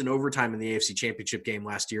lost in overtime in the AFC Championship game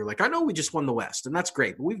last year. Like, I know we just won the West, and that's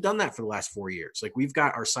great, but we've done that for the last 4 years. Like, we've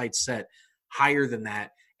got our sights set higher than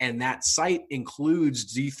that, and that sight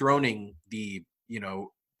includes dethroning the,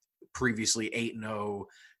 previously 8-0,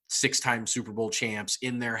 6-time Super Bowl champs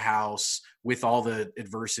in their house with all the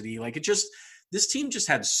adversity. Like, this team just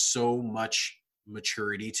had so much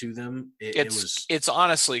maturity to them. It's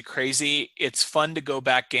honestly crazy. It's fun to go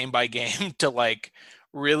back game by game to like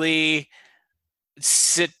really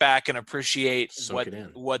sit back and appreciate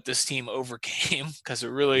what this team overcame, because it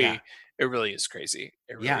really is crazy.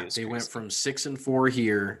 They went from 6-4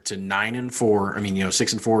 here to 9-4. I mean,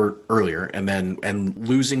 6-4 earlier, and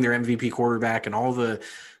losing their MVP quarterback and all the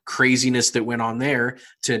craziness that went on there,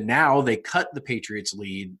 to now they cut the Patriots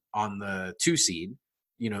lead on the 2 seed.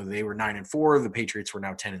 They were 9-4. The Patriots were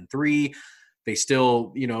now 10-3. They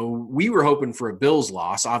still, we were hoping for a Bills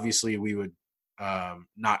loss. Obviously, we would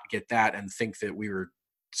not get that and think that we were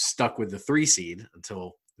stuck with the 3 seed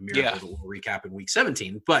until the miracle that we'll recap in week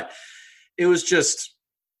 17. But it was just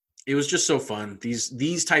so fun.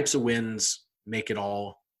 These types of wins make it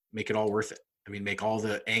all worth it. I mean, make all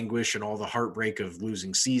the anguish and all the heartbreak of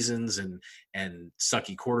losing seasons and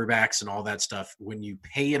sucky quarterbacks and all that stuff. When you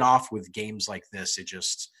pay it off with games like this, it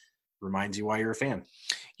just reminds you why you're a fan.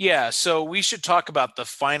 Yeah. So we should talk about the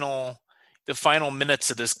final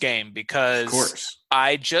minutes of this game, because of course.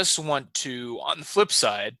 I just want to, on the flip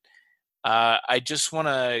side, I just want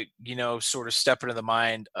to, sort of step into the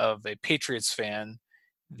mind of a Patriots fan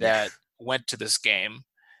that went to this game,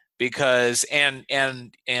 because, and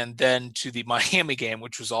then to the Miami game,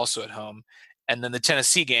 which was also at home, and then the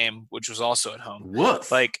Tennessee game, which was also at home.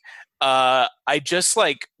 Woof. Like, I just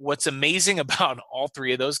like what's amazing about all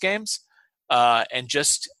 3 of those games, and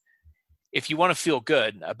just, if you want to feel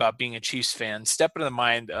good about being a Chiefs fan, step into the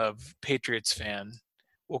mind of Patriots fan.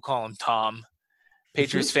 We'll call him Tom.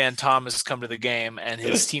 Patriots fan Tom has come to the game, and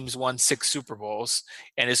his team's won 6 Super Bowls.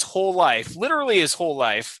 And his whole life, literally his whole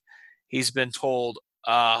life, he's been told,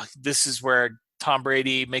 this is where Tom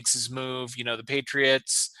Brady makes his move. The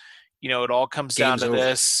Patriots, it all comes down to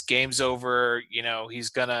this. Game's over.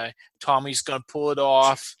 Tommy's going to pull it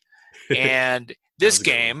off. And this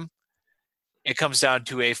game, it comes down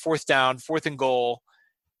to a 4th and goal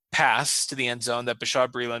pass to the end zone that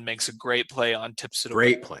Bashaud Breeland makes a great play on, tips it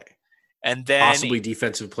away. Great play. And then possibly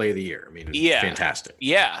defensive play of the year. I mean, fantastic.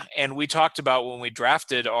 Yeah. And we talked about when we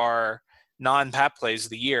drafted our non-PAT plays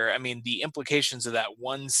of the year. I mean, the implications of that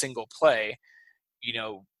one single play,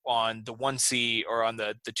 on the 1 seed or on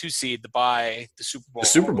the 2 seed, the bye, the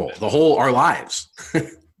Super Bowl, our lives.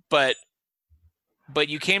 But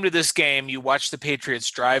you came to this game, you watched the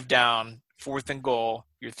Patriots drive down 4th and goal.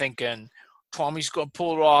 You're thinking, Tommy's going to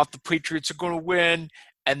pull it off. The Patriots are going to win.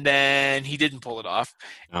 And then he didn't pull it off.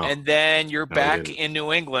 Oh. And then you're back in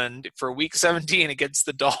New England for week 17 against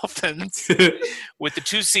the Dolphins with the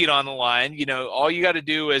 2 seed on the line. All you got to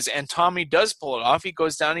do is, and Tommy does pull it off. He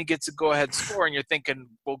goes down, he gets a go-ahead score, and you're thinking,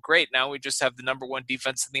 well, great. Now we just have the number 1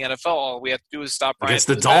 defense in the NFL. All we have to do is stop Ryan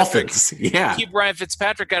Fitzpatrick. Against the Dolphins. Yeah. Keep Ryan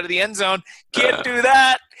Fitzpatrick out of the end zone. Can't do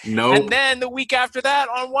that. No. And then the week after that,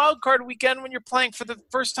 on Wild Card Weekend, when you're playing for the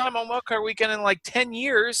first time on Wild Card Weekend in like 10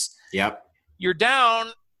 years, yep, you're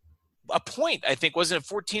down a point. I think, wasn't it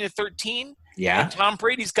 14-13? Yeah. And Tom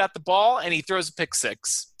Brady's got the ball and he throws a pick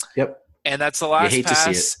 6. Yep. And that's the last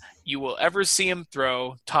pass you will ever see him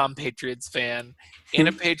throw. Tom, Patriots fan in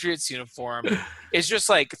a Patriots uniform. It's just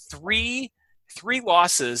like three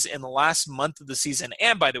losses in the last month of the season.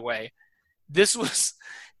 And by the way, this was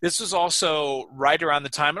also right around the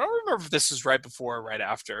time. I don't remember if this was right before or right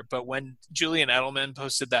after, but when Julian Edelman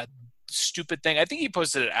posted that stupid thing, I think he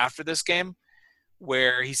posted it after this game,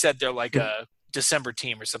 where he said they're like a December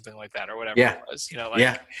team or something like that, or whatever it was.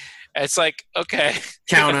 It's like, okay,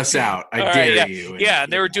 count us out. I dare you.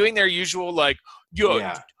 And they were doing their usual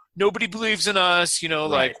nobody believes in us,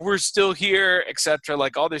 like we're still here, etc.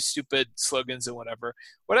 Like all their stupid slogans and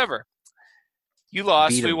whatever. You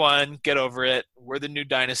lost, we won. Get over it. We're the new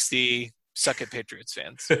dynasty. Suck it, Patriots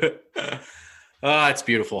fans. It's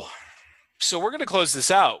beautiful. So we're gonna close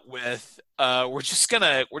this out with we're just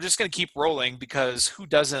gonna keep rolling, because who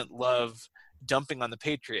doesn't love dumping on the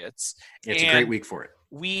Patriots? It's a great week for it.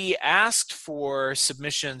 We asked for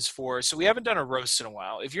submissions so we haven't done a roast in a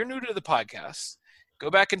while. If you're new to the podcast, go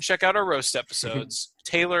back and check out our roast episodes.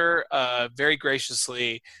 Taylor very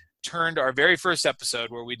graciously turned our very first episode,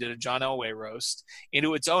 where we did a John Elway roast,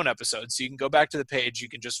 into its own episode. So you can go back to the page. You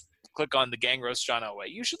can just click on the Gang Roast John Elway.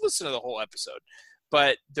 You should listen to the whole episode.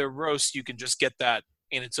 But the roast, you can just get that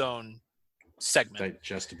in its own segment.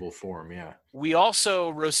 Digestible form, yeah. We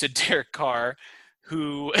also roasted Derek Carr,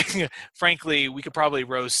 who, frankly, we could probably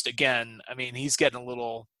roast again. I mean, he's getting a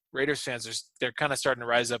little Raiders fans. They're kind of starting to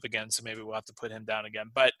rise up again, so maybe we'll have to put him down again.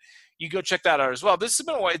 But you go check that out as well. This has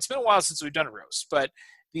been a while. It's been a while since we've done a roast, but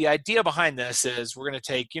the idea behind this is we're going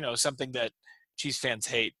to take, something that Chiefs fans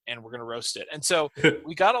hate, and we're going to roast it. And so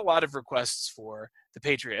we got a lot of requests for the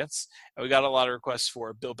Patriots, and we got a lot of requests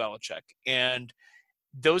for Bill Belichick. And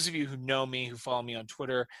those of you who know me, who follow me on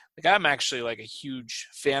Twitter, I'm actually a huge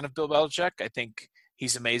fan of Bill Belichick. I think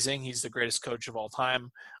he's amazing. He's the greatest coach of all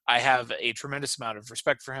time. I have a tremendous amount of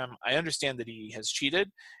respect for him. I understand that he has cheated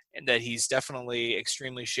and that he's definitely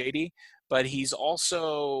extremely shady, but he's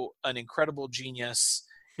also an incredible genius.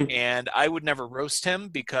 And I would never roast him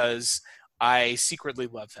because I secretly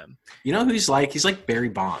love him. You know who he's like? He's like Barry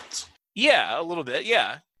Bonds. Yeah, a little bit.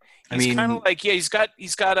 Yeah. He's kind of he's got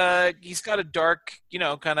a dark,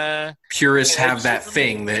 kind of. Purists have that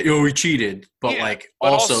thing that he cheated, but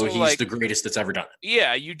also he's the greatest that's ever done it.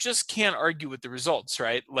 Yeah, you just can't argue with the results,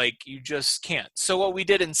 right? You just can't. So what we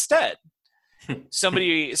did instead,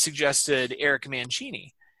 somebody suggested Eric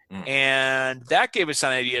Mancini, and that gave us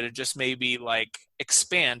an idea to just maybe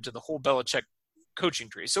expand to the whole Belichick coaching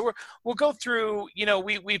tree. So we'll go through,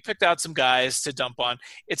 we picked out some guys to dump on.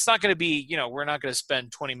 It's not going to be, we're not going to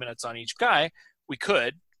spend 20 minutes on each guy. We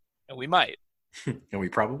could, and we might. And we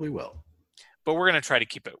probably will. But we're going to try to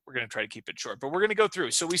keep it short. But we're going to go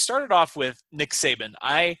through. So we started off with Nick Saban.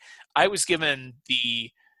 I was given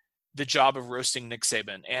the job of roasting Nick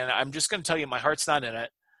Saban, and I'm just going to tell you my heart's not in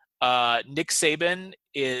it. Nick Saban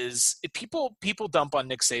is people dump on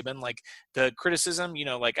Nick Saban, the criticism,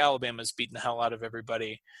 Alabama's beaten the hell out of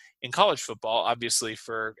everybody in college football, obviously,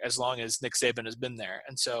 for as long as Nick Saban has been there.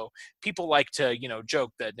 And so people like to,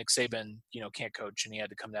 joke that Nick Saban, can't coach and he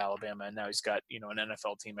had to come to Alabama and now he's got, an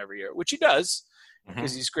NFL team every year, which he does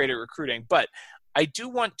because he's great at recruiting. But I do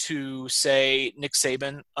want to say Nick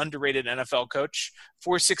Saban, underrated NFL coach,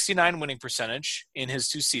 469 winning percentage in his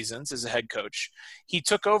 2 seasons as a head coach. He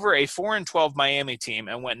took over a 4-12 Miami team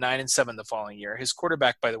and went 9-7 the following year. His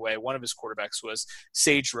quarterback, by the way, one of his quarterbacks was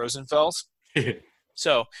Sage Rosenfels.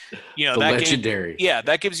 So, that legendary.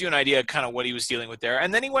 That gives you an idea of kind of what he was dealing with there.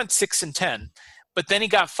 And then he went 6-10. But then he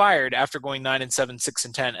got fired after going 9-7,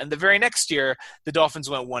 6-10. And the very next year, the Dolphins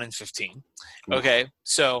went 1-15. Okay,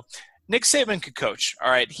 so Nick Saban could coach.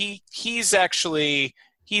 All right, he's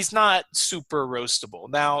not super roastable.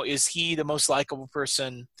 Now, is he the most likable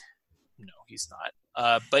person? No, he's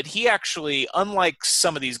not. But he actually, unlike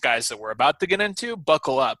some of these guys that we're about to get into,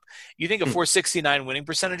 buckle up. You think a 469 winning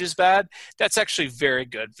percentage is bad? That's actually very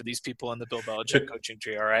good for these people in the Bill Belichick coaching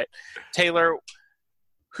tree. All right, Taylor,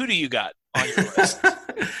 who do you got on your list?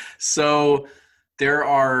 So there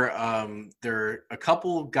are a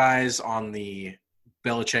couple guys on the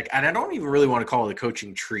Belichick, and I don't even really want to call it a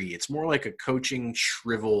coaching tree. It's more like a coaching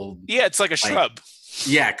shriveled. Yeah, it's like a shrub.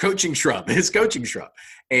 Yeah, coaching shrub. It's coaching shrub.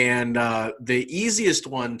 And the easiest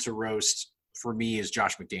one to roast for me is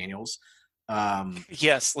Josh McDaniels.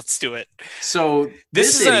 Yes, let's do it. So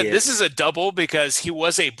this is a double because he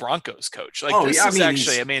was a Broncos coach. He's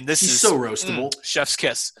so roastable. Chef's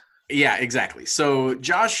kiss. Yeah, exactly. So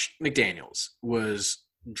Josh McDaniels was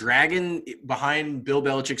dragging behind Bill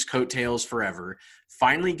Belichick's coattails forever,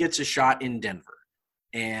 finally gets a shot in Denver.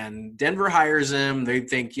 And Denver hires him. They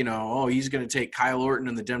think, he's going to take Kyle Orton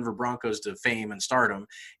and the Denver Broncos to fame and stardom.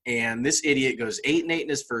 And this idiot goes 8-8 in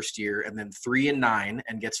his first year and then 3-9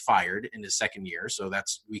 and gets fired in his second year. So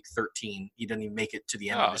that's week 13. He doesn't even make it to the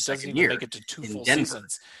end of his second year. Make it to 2 full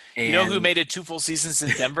seasons. And you know who made it 2 full seasons in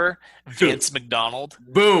Denver? Vance McDonald.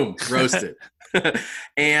 Boom, roasted.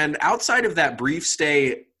 And outside of that brief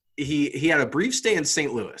stay, he had a brief stay in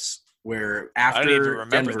St. Louis where after I don't even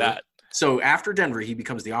remember Denver, that. So after Denver, he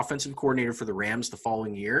becomes the offensive coordinator for the Rams the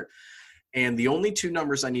following year. And the only 2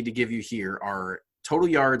 numbers I need to give you here are total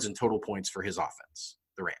yards and total points for his offense,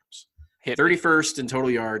 the Rams. 31st in total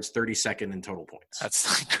yards, 32nd in total points.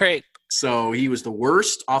 That's not great. So he was the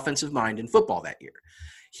worst offensive mind in football that year.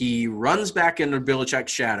 He runs back into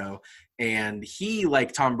Belichick's shadow, and he,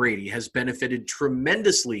 like Tom Brady, has benefited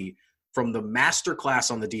tremendously from the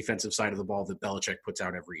masterclass on the defensive side of the ball that Belichick puts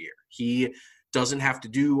out every year. He doesn't have to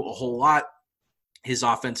do a whole lot. His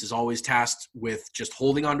offense is always tasked with just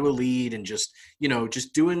holding on to a lead and just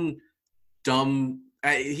doing dumb.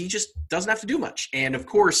 He just doesn't have to do much. And of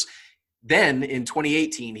course, then in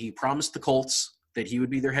 2018, he promised the Colts that he would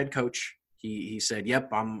be their head coach. He said, "Yep,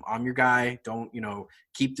 I'm your guy. Don't,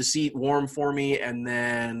 keep the seat warm for me." And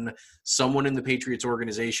then someone in the Patriots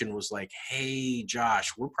organization was like, "Hey,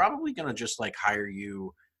 Josh, we're probably going to just hire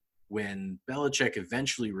you when Belichick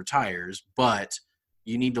eventually retires, but,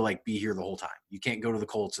 you need to like be here the whole time. You can't go to the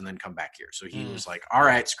Colts and then come back here. So he was like, all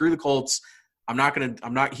right, screw the Colts. He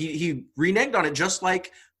reneged on it just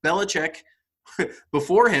like Belichick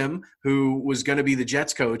before him, who was going to be the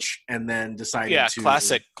Jets coach and then decided to.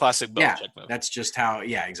 Classic Belichick move. That's just how,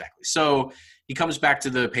 exactly. So he comes back to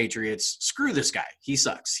the Patriots. Screw this guy. He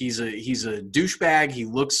sucks. He's a douchebag. He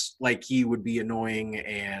looks like he would be annoying,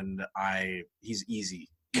 and he's easy.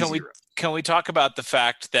 Can we talk about the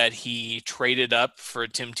fact that he traded up for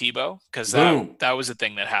Tim Tebow? Because that was a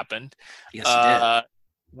thing that happened. Yes, he did.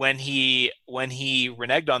 When he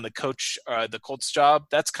reneged on the Colts job,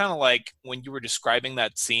 that's kind of like when you were describing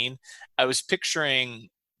that scene, I was picturing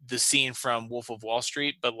the scene from Wolf of Wall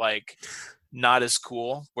Street, but like not as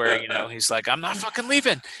cool, where, he's like, I'm not fucking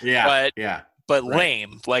leaving. But right.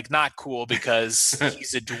 Lame, like not cool because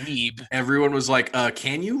he's a dweeb. Everyone was like,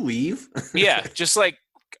 can you leave? Yeah. Just like,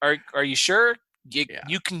 are you sure?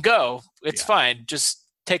 You can go. It's fine. Just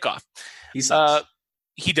take off. He sucks.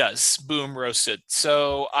 He does. Boom, roasted.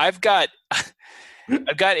 So I've got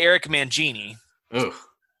Eric Mangini. Oh,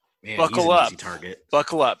 man, buckle up. Easy target.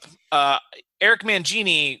 Buckle up. Eric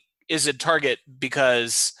Mangini is a target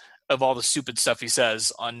because of all the stupid stuff he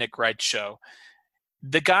says on Nick Wright's show.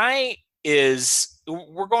 The guy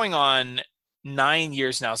we're going on 9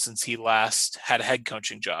 years now since he last had a head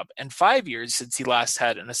coaching job, and 5 years since he last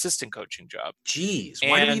had an assistant coaching job. Jeez,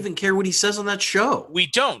 why do we even care what he says on that show? We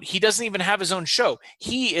don't. He doesn't even have his own show.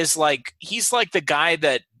 He's like the guy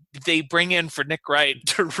that they bring in for Nick Wright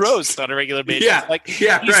to roast on a regular basis. He's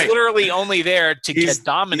literally only there to get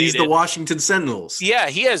dominated. He's the Washington Sentinels. Yeah,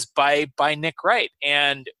 he is by Nick Wright,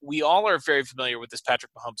 and we all are very familiar with this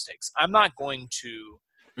Patrick Mahomes takes. I'm not going to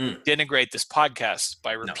denigrate this podcast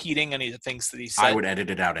by repeating any of the things that he said. I would edit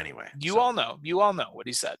it out anyway. You all know what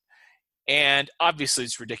he said. And obviously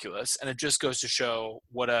it's ridiculous. And it just goes to show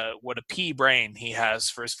what a pea brain he has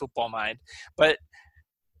for his football mind. But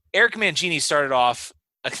Eric Mangini started off,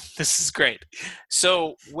 this is great.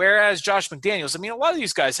 So whereas Josh McDaniels, a lot of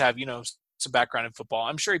these guys have, some background in football.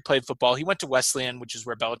 I'm sure he played football. He went to Wesleyan, which is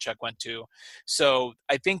where Belichick went to. So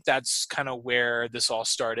I think that's kind of where this all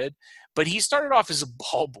started. But he started off as a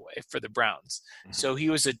ball boy for the Browns. Mm-hmm. So he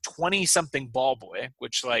was a 20-something ball boy,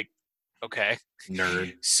 which okay.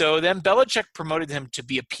 Nerd. So then Belichick promoted him to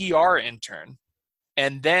be a PR intern.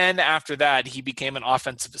 And then after that, he became an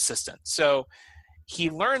offensive assistant. So he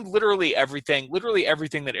learned literally everything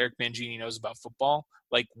that Eric Mangini knows about football,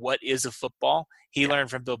 like what is a football, he learned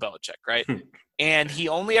from Bill Belichick, right? And he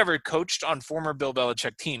only ever coached on former Bill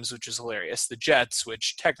Belichick teams, which is hilarious. The Jets,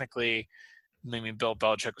 which technically, Bill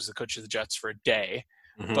Belichick was the coach of the Jets for a day,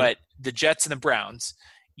 but the Jets and the Browns.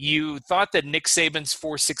 You thought that Nick Saban's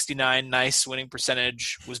 469 nice winning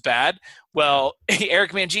percentage was bad. Well,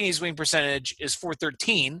 Eric Mangini's winning percentage is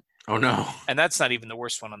 413. Oh, no. And that's not even the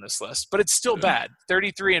worst one on this list, but it's still bad.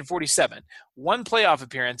 33-47. One playoff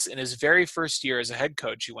appearance in his very first year as a head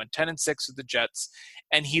coach. He went 10-6 with the Jets,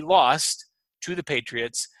 and he lost to the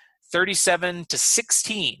Patriots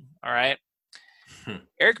 37-16. All right.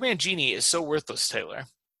 Eric Mangini is so worthless, Taylor,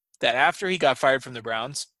 that after he got fired from the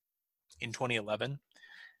Browns in 2011,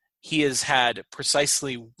 he has had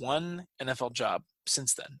precisely one NFL job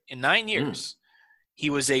since then. In 9 years,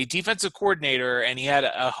 he was a defensive coordinator, and he had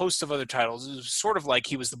a host of other titles. It was sort of like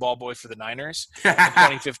he was the ball boy for the Niners in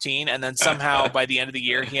 2015, and then somehow by the end of the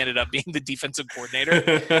year, he ended up being the defensive coordinator,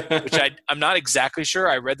 which I'm not exactly sure.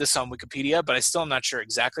 I read this on Wikipedia, but I still am not sure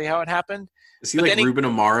exactly how it happened. Is he like Ruben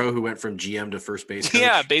Amaro, who went from GM to first base coach?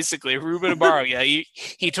 Yeah, basically. Ruben Amaro. Yeah,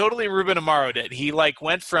 he totally Ruben Amaro did. He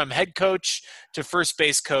went from head coach to first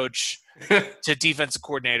base coach to defensive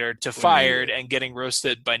coordinator to fired and getting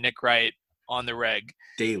roasted by Nick Wright on the reg.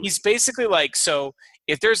 Daily. He's basically so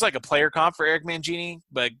if there's a player comp for Eric Mangini,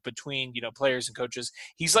 between players and coaches,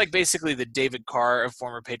 he's basically the David Carr of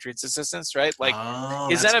former Patriots assistants, right?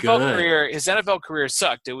 His NFL career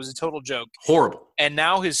sucked. It was a total joke. Horrible. And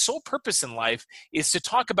now his sole purpose in life is to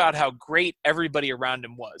talk about how great everybody around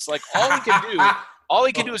him was. All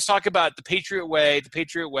he can do is talk about the Patriot way.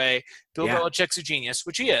 Bill Belichick's a genius,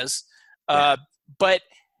 which he is. But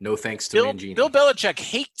no thanks to Mangini. Bill Belichick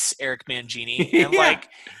hates Eric Mangini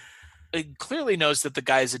and clearly knows that the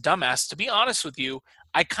guy is a dumbass. To be honest with you,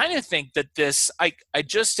 I kind of think that I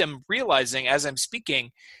just am realizing as I'm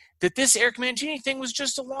speaking that this Eric Mangini thing was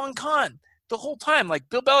just a long con the whole time.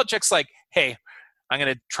 Bill Belichick's hey, I'm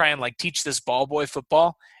going to try and teach this ball boy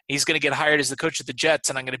football. He's going to get hired as the coach of the Jets,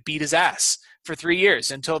 and I'm going to beat his ass for 3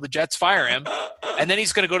 years until the Jets fire him. And then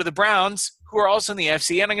he's going to go to the Browns, who are also in the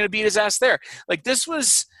AFC, and I'm going to beat his ass there. This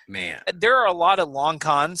was – man. There are a lot of long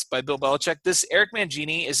cons by Bill Belichick. This Eric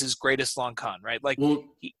Mangini is his greatest long con, right?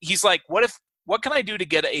 He's what if what can I do to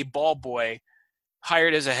get a ball boy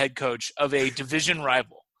hired as a head coach of a division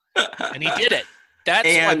rival? And he did it. That's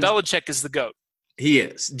why Belichick is the GOAT. He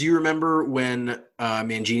is. Do you remember when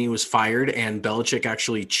Mangini was fired and Belichick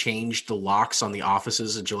actually changed the locks on the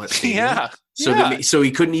offices at Gillette Stadium? So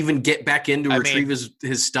he couldn't even get back in to retrieve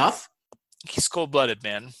his stuff? He's cold-blooded,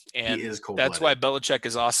 man. And he is cold-blooded. That's why Belichick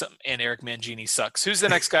is awesome and Eric Mangini sucks. Who's the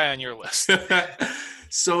next guy on your list?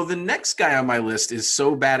 So the next guy on my list is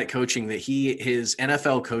so bad at coaching that his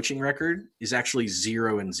NFL coaching record is actually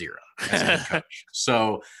 0-0 as a head coach.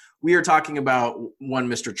 So we are talking about one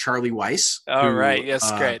Mr. Charlie Weis. All right.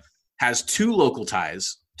 Yes, great. Has 2 local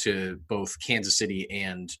ties to both Kansas City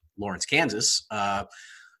and Lawrence, Kansas.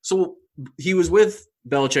 So he was with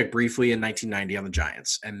Belichick briefly in 1990 on the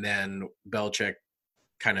Giants, and then Belichick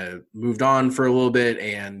kind of moved on for a little bit,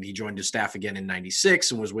 and he joined his staff again in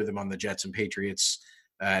 96 and was with him on the Jets and Patriots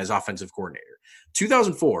as offensive coordinator.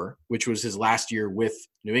 2004, which was his last year with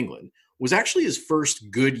New England, was actually his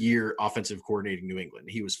first good year offensive coordinating New England.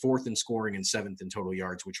 He was 4th in scoring and 7th in total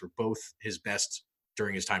yards, which were both his best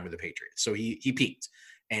during his time with the Patriots. So he peaked,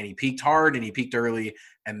 and he peaked hard and he peaked early.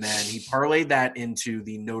 And then he parlayed that into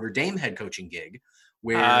the Notre Dame head coaching gig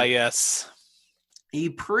where he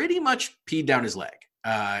pretty much peed down his leg.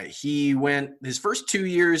 He went his first 2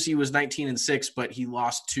 years, he was 19-6, but he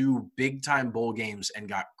lost 2 big time bowl games and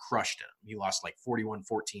got crushed in them. He lost like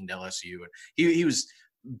 41-14 to LSU. And he was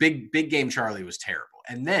big game. Charlie was terrible.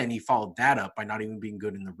 And then he followed that up by not even being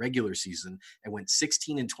good in the regular season and went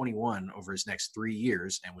 16-21 over his next 3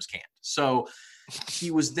 years and was canned. So he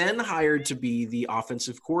was then hired to be the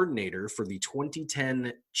offensive coordinator for the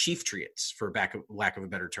 2010 Chieftriots, for lack of a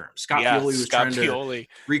better term. Scott Pioli was trying to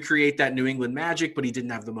recreate that New England magic, but he didn't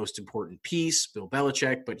have the most important piece, Bill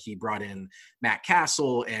Belichick, but he brought in Matt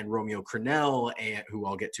Castle and Romeo Crennel, and who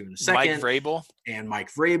I'll get to in a second.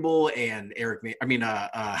 Mike Vrabel and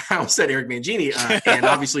I almost said Eric Mangini, and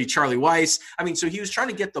obviously Charlie Weis. I mean, so he was trying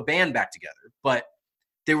to get the band back together, but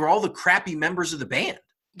they were all the crappy members of the band.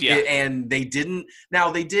 Yeah. And they didn't. Now,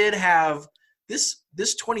 they did have this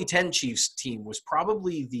 2010 Chiefs team was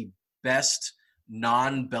probably the best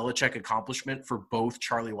non-Belichick accomplishment for both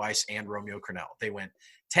Charlie Weis and Romeo Crennel. They went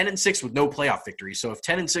 10-6 with no playoff victory. So if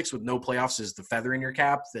 10-6 with no playoffs is the feather in your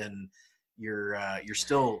cap, then you're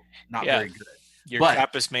still not very good. Your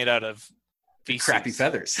cap is made out of crappy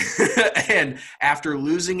feathers. And after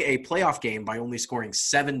losing a playoff game by only scoring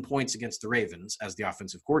 7 points against the Ravens as the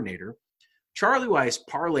offensive coordinator, Charlie Weis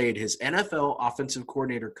parlayed his NFL offensive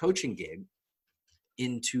coordinator coaching gig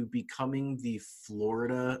into becoming the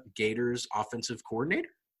Florida Gators offensive coordinator.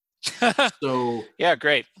 So yeah,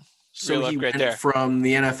 great. So he went from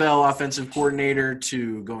the NFL offensive coordinator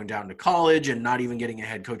to going down to college and not even getting a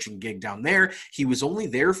head coaching gig down there. He was only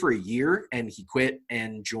there for a year and he quit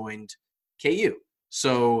and joined KU.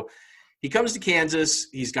 So he comes to Kansas.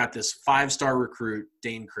 He's got this 5-star recruit,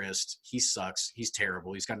 Dane Christ. He sucks. He's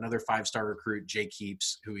terrible. He's got another 5-star recruit, Jake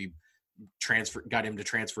Heaps, who he got him to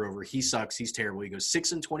transfer over. He sucks. He's terrible. He goes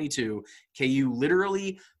 6-22. KU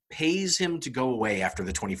literally pays him to go away after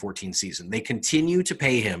the 2014 season. They continue to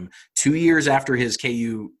pay him 2 years after his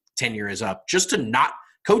KU tenure is up just to not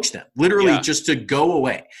coach them, literally just to go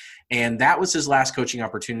away. And that was his last coaching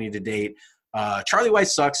opportunity to date. Charlie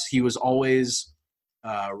Weis sucks. He was always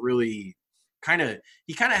really kind of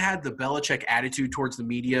had the Belichick attitude towards the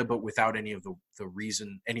media, but without any of the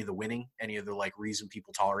reason, any of the winning, any of the reason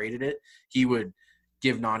people tolerated it. He would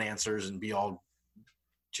give non-answers and be all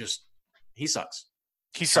just, he sucks.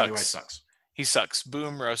 Charlie Weis sucks. He sucks.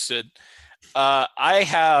 Boom, roasted. I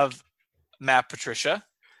have Matt Patricia.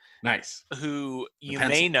 Nice. Who you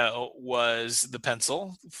may know was the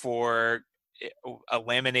pencil for a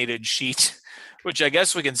laminated sheet, which I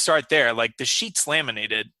guess we can start there. Like, the sheet's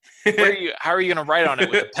laminated. How are you going to write on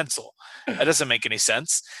it with a pencil? That doesn't make any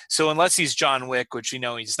sense. So unless he's John Wick, which we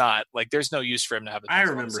know he's not, there's no use for him to have a pencil.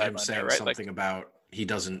 I remember him saying something about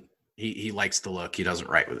he likes the look. He doesn't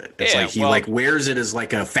write with it. It's he wears it as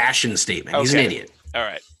a fashion statement. Okay. He's an idiot. All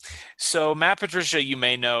right. So Matt Patricia, you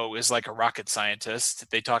may know, is like a rocket scientist.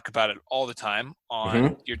 They talk about it all the time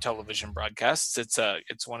on your television broadcasts.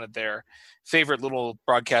 It's one of their favorite little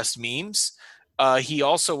broadcast memes. He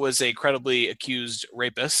also was a credibly accused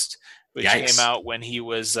rapist, which came out when he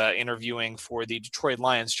was interviewing for the Detroit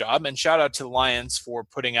Lions job. And shout out to the Lions for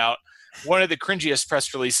putting out one of the cringiest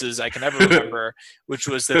press releases I can ever remember, which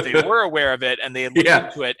was that they were aware of it and they had looked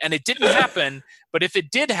into it. And it didn't happen. But if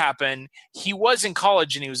it did happen, he was in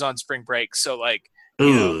college and he was on spring break. So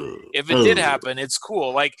You know, if it did happen, it's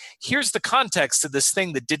cool. Like, here's the context to this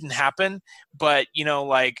thing that didn't happen, but, you know,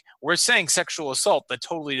 like, we're saying sexual assault that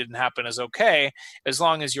totally didn't happen is okay as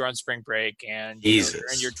long as you're on spring break and you know,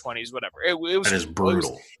 you're in your 20s, whatever. It was, that is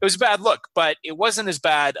brutal. It was a bad look, but it wasn't as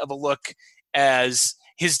bad of a look as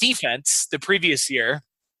his defense the previous year.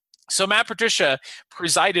 So Matt Patricia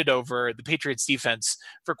presided over the Patriots defense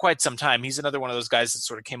for quite some time. He's another one of those guys that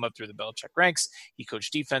sort of came up through the Belichick ranks. He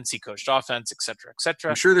coached defense, he coached offense, et cetera, et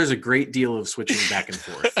cetera. I'm sure there's a great deal of switching back and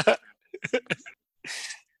forth.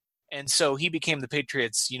 And so he became the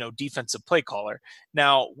Patriots, you know, defensive play caller.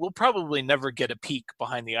 Now, we'll probably never get a peek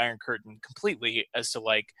behind the Iron Curtain completely as to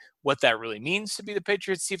like what that really means to be the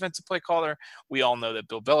Patriots defensive play caller. We all know that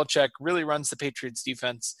Bill Belichick really runs the Patriots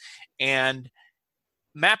defense. And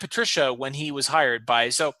Matt Patricia, when he was hired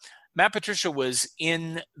so Matt Patricia was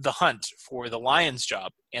in the hunt for the Lions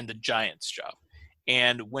job and the Giants job.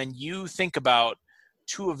 And when you think about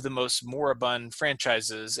two of the most moribund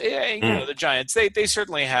franchises, you know, the Giants, they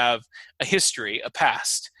certainly have a history, a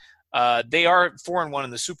past. They are 4-1 in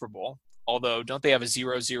the Super Bowl, although don't they have a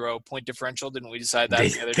 0-0 point differential? Didn't we decide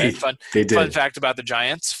that the other day? Fun fact about the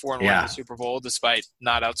Giants, 4-1 in the Super Bowl, despite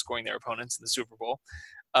not outscoring their opponents in the Super Bowl.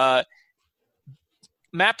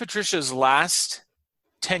 Matt Patricia's last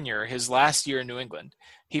tenure, his last year in New England,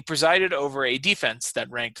 he presided over a defense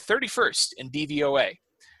that ranked 31st in DVOA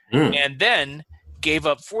and then gave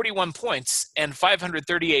up 41 points and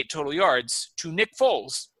 538 total yards to Nick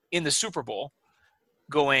Foles in the Super Bowl,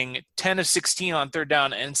 going 10 of 16 on third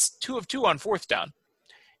down and 2 of 2 on fourth down.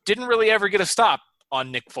 Didn't really ever get a stop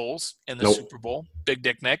on Nick Foles in the Super Bowl, Big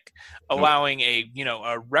Dick Nick, allowing a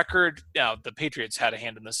record. Now, the Patriots had a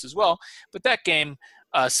hand in this as well, but that game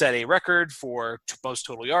set a record for most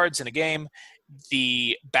total yards in a game.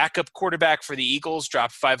 The backup quarterback for the Eagles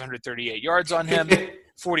dropped 538 yards on him,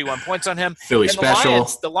 41 points on him. Philly and special.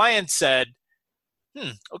 The Lions said,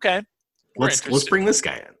 okay, let's bring this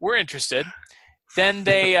guy in. We're interested. Then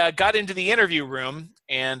they got into the interview room,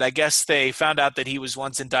 and I guess they found out that he was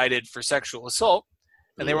once indicted for sexual assault.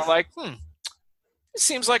 And they were like, this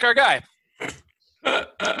seems like our guy.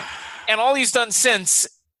 And all he's done since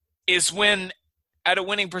is win at a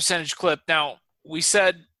winning percentage clip. Now, you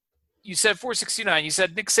said 469. You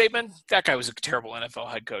said Nick Saban, that guy was a terrible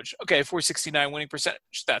NFL head coach. Okay, 469 winning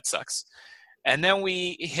percentage, that sucks. And then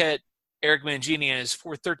we hit Eric Mangini and his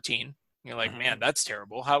 413. You're like, man, that's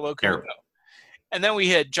terrible. How low can we go? And then we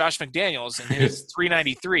hit Josh McDaniels and his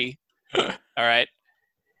 393. All right.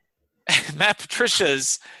 Matt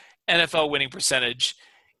Patricia's NFL winning percentage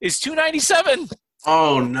is 297.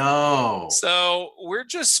 Oh, no. So we're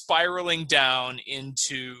just spiraling down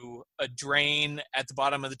into a drain at the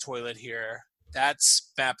bottom of the toilet here.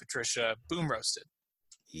 That's Matt Patricia. Boom roasted.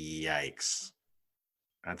 Yikes.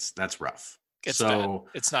 That's rough. It's bad.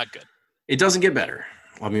 It's not good. It doesn't get better.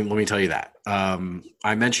 Let me tell you that.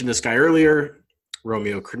 I mentioned this guy earlier,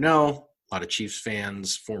 Romeo Crennel. A lot of Chiefs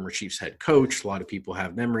fans, former Chiefs head coach. A lot of people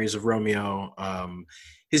have memories of Romeo.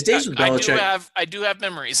 His days with Belichick. I do have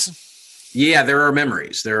memories. Yeah, there are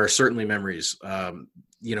memories. There are certainly memories.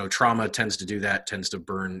 Trauma tends to do that, tends to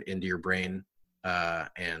burn into your brain.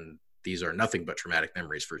 And these are nothing but traumatic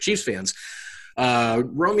memories for Chiefs fans.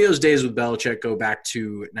 Romeo's days with Belichick go back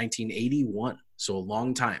to 1981. So a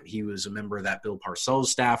long time. He was a member of that Bill Parcells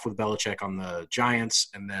staff with Belichick on the Giants.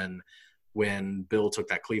 And then when Bill took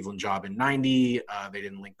that Cleveland job in 90, they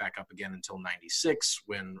didn't link back up again until 96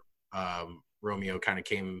 when Romeo kind of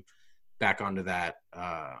came back onto that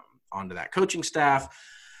coaching staff.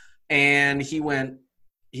 And he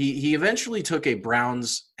eventually took a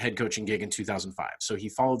Browns head coaching gig in 2005. So he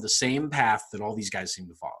followed the same path that all these guys seem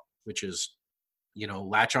to follow, which is,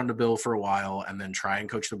 latch onto Bill for a while and then try and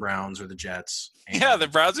coach the Browns or the Jets. The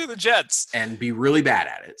Browns or the Jets. And be really bad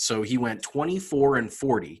at it. So he went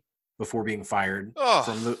 24-40 before being fired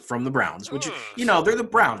from the Browns, which, they're the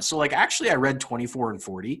Browns. So actually I read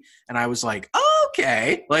 24-40 and I was like, oh,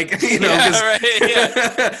 okay. But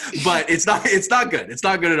it's not good. It's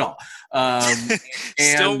not good at all.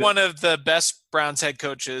 Still one of the best Browns head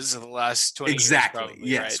coaches of the last 20 years. Probably,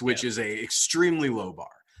 yes. Right? Which is a extremely low bar.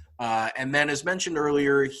 And then as mentioned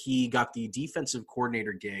earlier, he got the defensive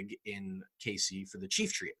coordinator gig in KC for the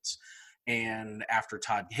Patriots. And after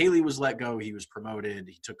Todd Haley was let go, he was promoted.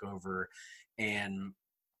 He took over, and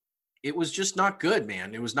it was just not good,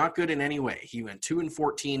 man. It was not good in any way. He went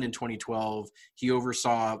 2-14 in 2012. He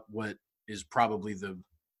oversaw what is probably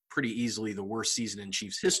pretty easily the worst season in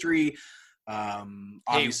Chiefs history.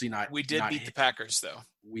 Obviously not. We did beat the Packers, though.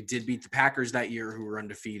 We did beat the Packers that year, who were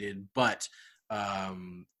undefeated, but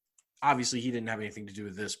obviously he didn't have anything to do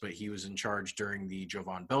with this, but he was in charge during the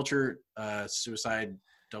Jovan Belcher suicide,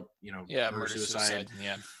 murder suicide.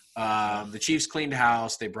 Yeah. The Chiefs cleaned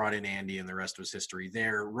house. They brought in Andy, and the rest was history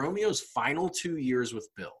there. Romeo's final 2 years with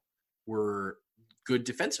Bill were good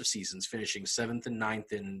defensive seasons, finishing 7th and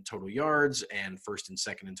 9th in total yards and 1st and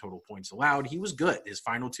 2nd in total points allowed. He was good his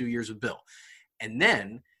final 2 years with Bill. And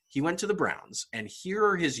then he went to the Browns, and here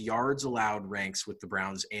are his yards allowed ranks with the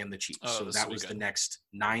Browns and the Chiefs. So that was the next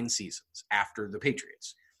 9 seasons after the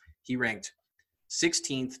Patriots. He ranked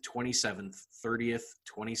 16th, 27th, 30th,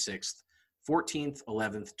 26th, 14th,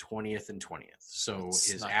 11th, 20th, and 20th. So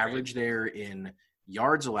his average there in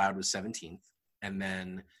yards allowed was 17th. And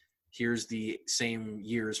then here's the same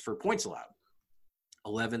years for points allowed.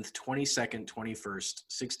 11th, 22nd, 21st,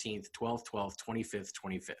 16th, 12th, 12th, 25th,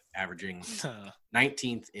 25th, averaging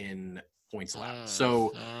 19th in points allowed.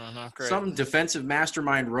 So some defensive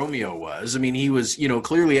mastermind Romeo was. I mean, he was,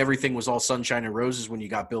 clearly everything was all sunshine and roses when you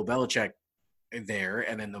got Bill Belichick there.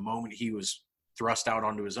 And then the moment he was thrust out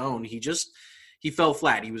onto his own, he fell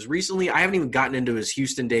flat. He was recently, I haven't even gotten into his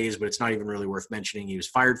Houston days, but it's not even really worth mentioning. He was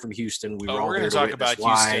fired from Houston. We're going to talk about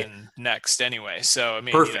Houston next anyway. So, I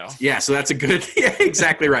mean, perfect. Yeah, so that's a good, yeah,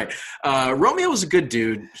 exactly right. Romeo was a good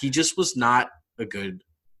dude. He just was not a good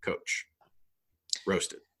coach.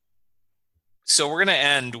 Roasted. So we're going to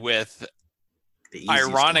end with,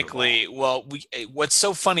 ironically, what's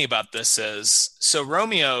so funny about this is, so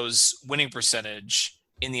Romeo's winning percentage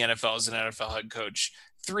in the NFL as an NFL head coach,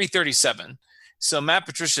 337. So Matt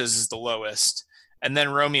Patricia's is the lowest. And then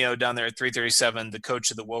Romeo down there at 337, the coach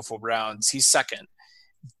of the Woeful Browns, he's second.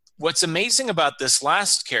 What's amazing about this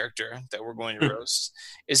last character that we're going to roast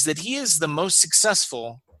is that he is the most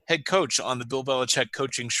successful head coach on the Bill Belichick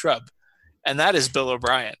coaching shrub. And that is Bill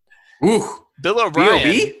O'Brien. Ooh, Bill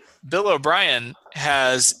O'Brien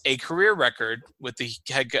has a career record with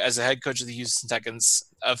as a head coach of the Houston Texans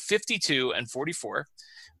of 52-44.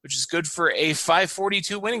 Which is good for a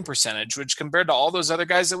 542 winning percentage, which compared to all those other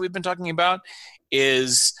guys that we've been talking about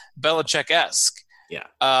is Belichick-esque. Yeah.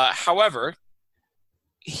 However,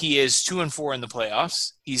 he is 2-4 in the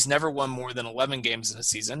playoffs. He's never won more than 11 games in a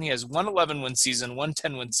season. He has 1 11-win season, 1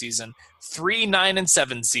 10-win season, 3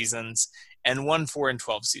 9-7 seasons, and 1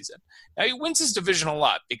 4-12 season. Now, he wins his division a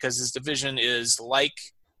lot because his division is like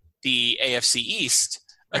the AFC East,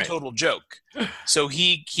 a total joke. So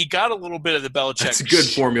he got a little bit of the Belichick. That's a good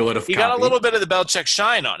formula to He got a little bit of the Belichick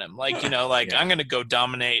shine on him. Like, I'm going to go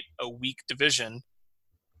dominate a weak division.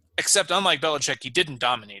 Except unlike Belichick, he didn't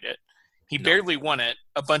dominate it. He barely won it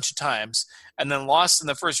a bunch of times and then lost in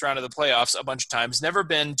the first round of the playoffs a bunch of times. Never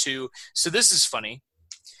been to – so this is funny.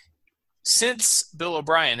 Since Bill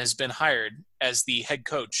O'Brien has been hired as the head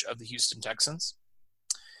coach of the Houston Texans,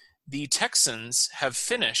 the Texans have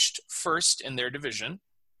finished first in their division.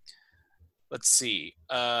 Let's see,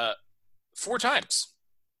 4 times.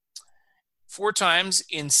 4 times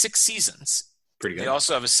in 6 seasons. Pretty good. They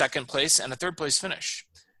also have a second place and a third place finish.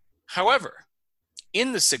 However,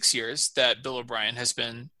 in the 6 years that Bill O'Brien has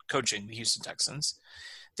been coaching the Houston Texans,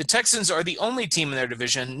 the Texans are the only team in their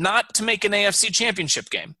division not to make an AFC championship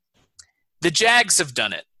game. The Jags have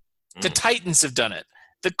done it. The Titans have done it.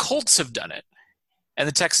 The Colts have done it. And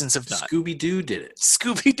the Texans have not. Scooby-Doo did it.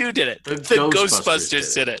 Scooby-Doo did it. The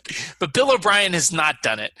Ghostbusters did it. But Bill O'Brien has not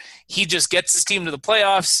done it. He just gets his team to the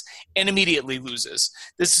playoffs and immediately loses.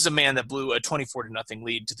 This is a man that blew a 24-0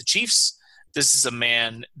 lead to the Chiefs. This is a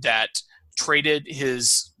man that traded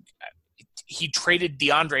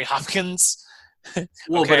DeAndre Hopkins.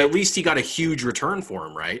 Well, but at least he got a huge return for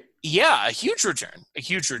him, right? Yeah, a huge return.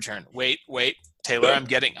 Wait, Taylor, I'm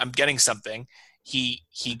getting something. He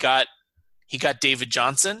got David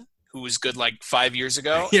Johnson, who was good like 5 years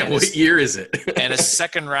ago. Yeah, what year is it? And a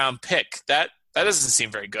second-round pick. That doesn't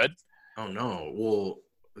seem very good. Oh, no. Well,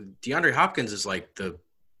 DeAndre Hopkins is like the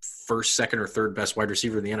first, second, or third best wide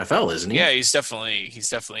receiver in the NFL, isn't he? Yeah, he's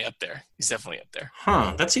definitely up there.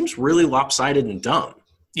 Huh. That seems really lopsided and dumb.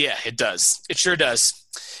 Yeah, it does. It sure does.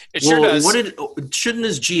 Shouldn't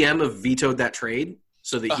his GM have vetoed that trade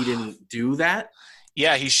so that he didn't do that?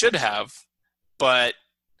 Yeah, he should have, but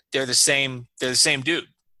they're the same dude.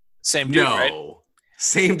 Same dude, right?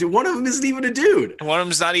 Same dude. One of them isn't even a dude. One of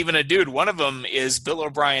them is not even a dude. One of them is Bill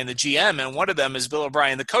O'Brien, the GM, and one of them is Bill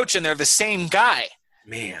O'Brien, the coach, and they're the same guy.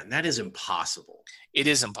 Man, that is impossible. It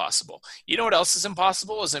is impossible. You know what else is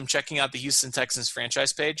impossible? As I'm checking out the Houston Texans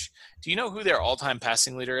franchise page, do you know who their all-time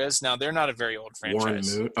passing leader is? Now, they're not a very old franchise. Warren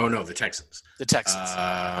Moon. Oh, no, the Texans. The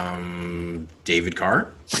Texans. David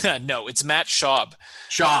Carr? No, it's Matt Schaub.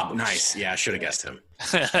 Schaub, nice. Yeah, I should have guessed him.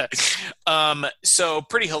 So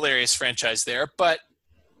pretty hilarious franchise there. But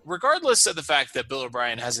regardless of the fact that Bill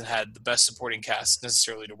O'Brien hasn't had the best supporting cast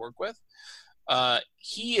necessarily to work with,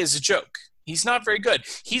 he is a joke. He's not very good.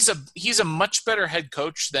 He's a much better head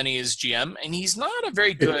coach than he is GM, and he's not a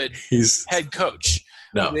very good head coach,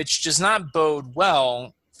 which does not bode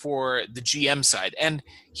well for the GM side. And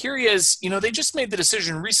here he is. They just made the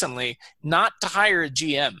decision recently not to hire a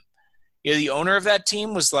GM. The owner of that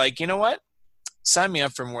team was like, you know what? Sign me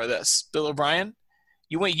up for more of this. Bill O'Brien,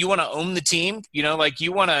 you want to own the team, you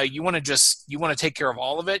want to take care of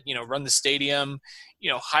all of it, run the stadium,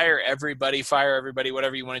 hire everybody, fire everybody,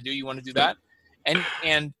 whatever you want to do, you want to do that.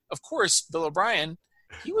 And of course, Bill O'Brien,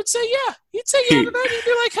 he would say, yeah. He'd say yeah to that. He'd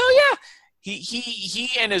be like, hell yeah. He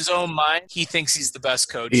in his own mind, he thinks he's the best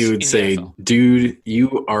coach. He would say, dude,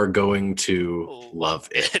 you are going to love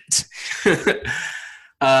it.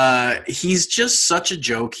 He's just such a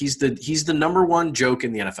joke. He's the number one joke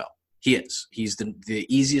in the NFL. He is. He's the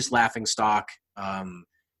easiest laughing stock.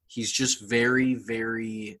 He's just very,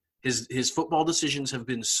 very – his football decisions have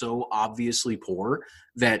been so obviously poor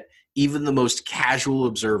that even the most casual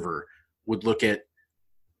observer would look at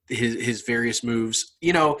his various moves.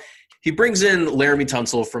 He brings in Laremy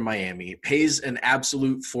Tunsil from Miami, pays an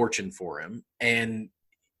absolute fortune for him, and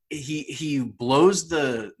he blows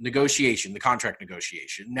the contract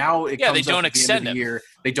negotiation. Now it comes they don't up at the extend end of the him. year.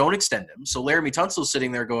 They don't extend him. So Laremy Tunsil's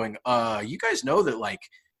sitting there going, you guys know that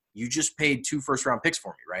you just paid 2 first-round picks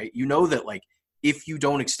for me, right? You know that if you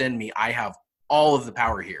don't extend me, I have all of the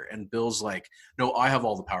power here. And Bill's like, no, I have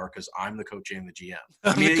all the power because I'm the coach and the GM.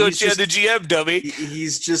 I'm the coach and the GM, dummy.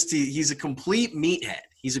 He's a complete meathead.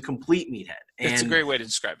 He's a complete meathead. It's a great way to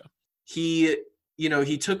describe him. He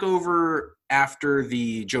took over after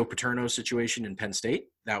the Joe Paterno situation in Penn State.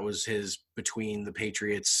 That was between the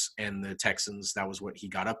Patriots and the Texans. That was what he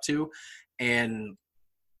got up to. And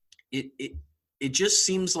it just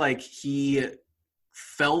seems like he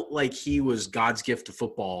felt like he was God's gift to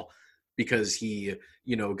football because he,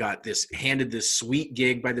 got handed this sweet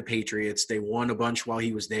gig by the Patriots. They won a bunch while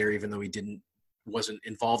he was there, even though he wasn't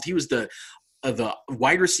involved. He was the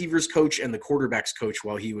wide receivers coach and the quarterbacks coach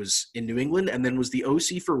while he was in New England, and then was the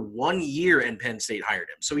OC for 1 year, and Penn State hired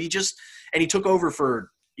him. So he took over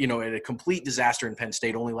for, a complete disaster in Penn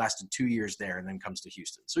State, only lasted 2 years there, and then comes to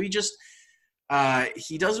Houston. So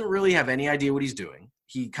he doesn't really have any idea what he's doing.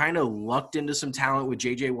 He kind of lucked into some talent with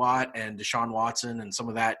J.J. Watt and Deshaun Watson and some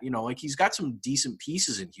of that. He's got some decent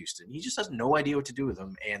pieces in Houston. He just has no idea what to do with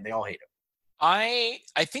them, and they all hate him. I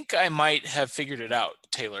think I might have figured it out,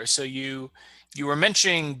 Taylor. So you were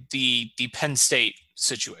mentioning the Penn State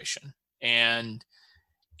situation, and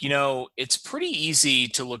it's pretty easy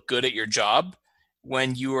to look good at your job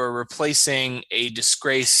when you are replacing a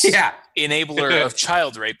disgrace enabler of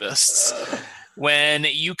child rapists. When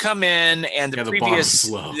you come in and the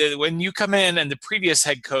previous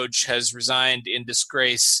head coach has resigned in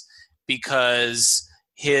disgrace because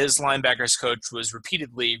his linebackers coach was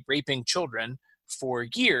repeatedly raping children for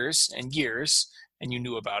years and years, and you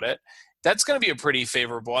knew about it, that's going to be a pretty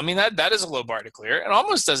favorable. I mean, that is a low bar to clear. It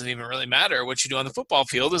almost doesn't even really matter what you do on the football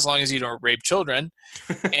field as long as you don't rape children.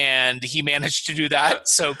 And he managed to do that,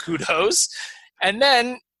 so kudos. And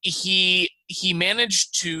then he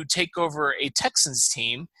managed to take over a Texans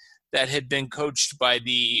team that had been coached by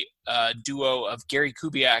the duo of Gary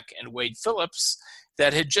Kubiak and Wade Phillips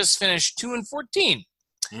that had just finished 2-14.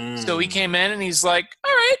 So he came in and he's like,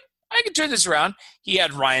 all right, I can turn this around. He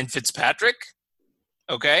had Ryan Fitzpatrick.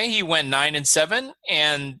 Okay. He went 9-7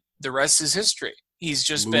 and the rest is history. He's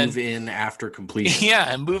just move in after completion.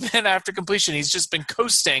 Yeah. And move in after completion. He's just been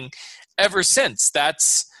coasting ever since.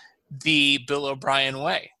 That's the Bill O'Brien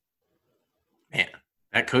way. Man,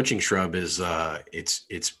 that coaching shrub is,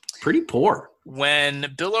 it's pretty poor.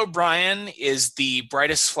 When Bill O'Brien is the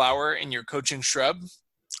brightest flower in your coaching shrub,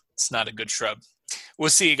 it's not a good shrub. We'll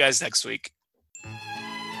see you guys next week.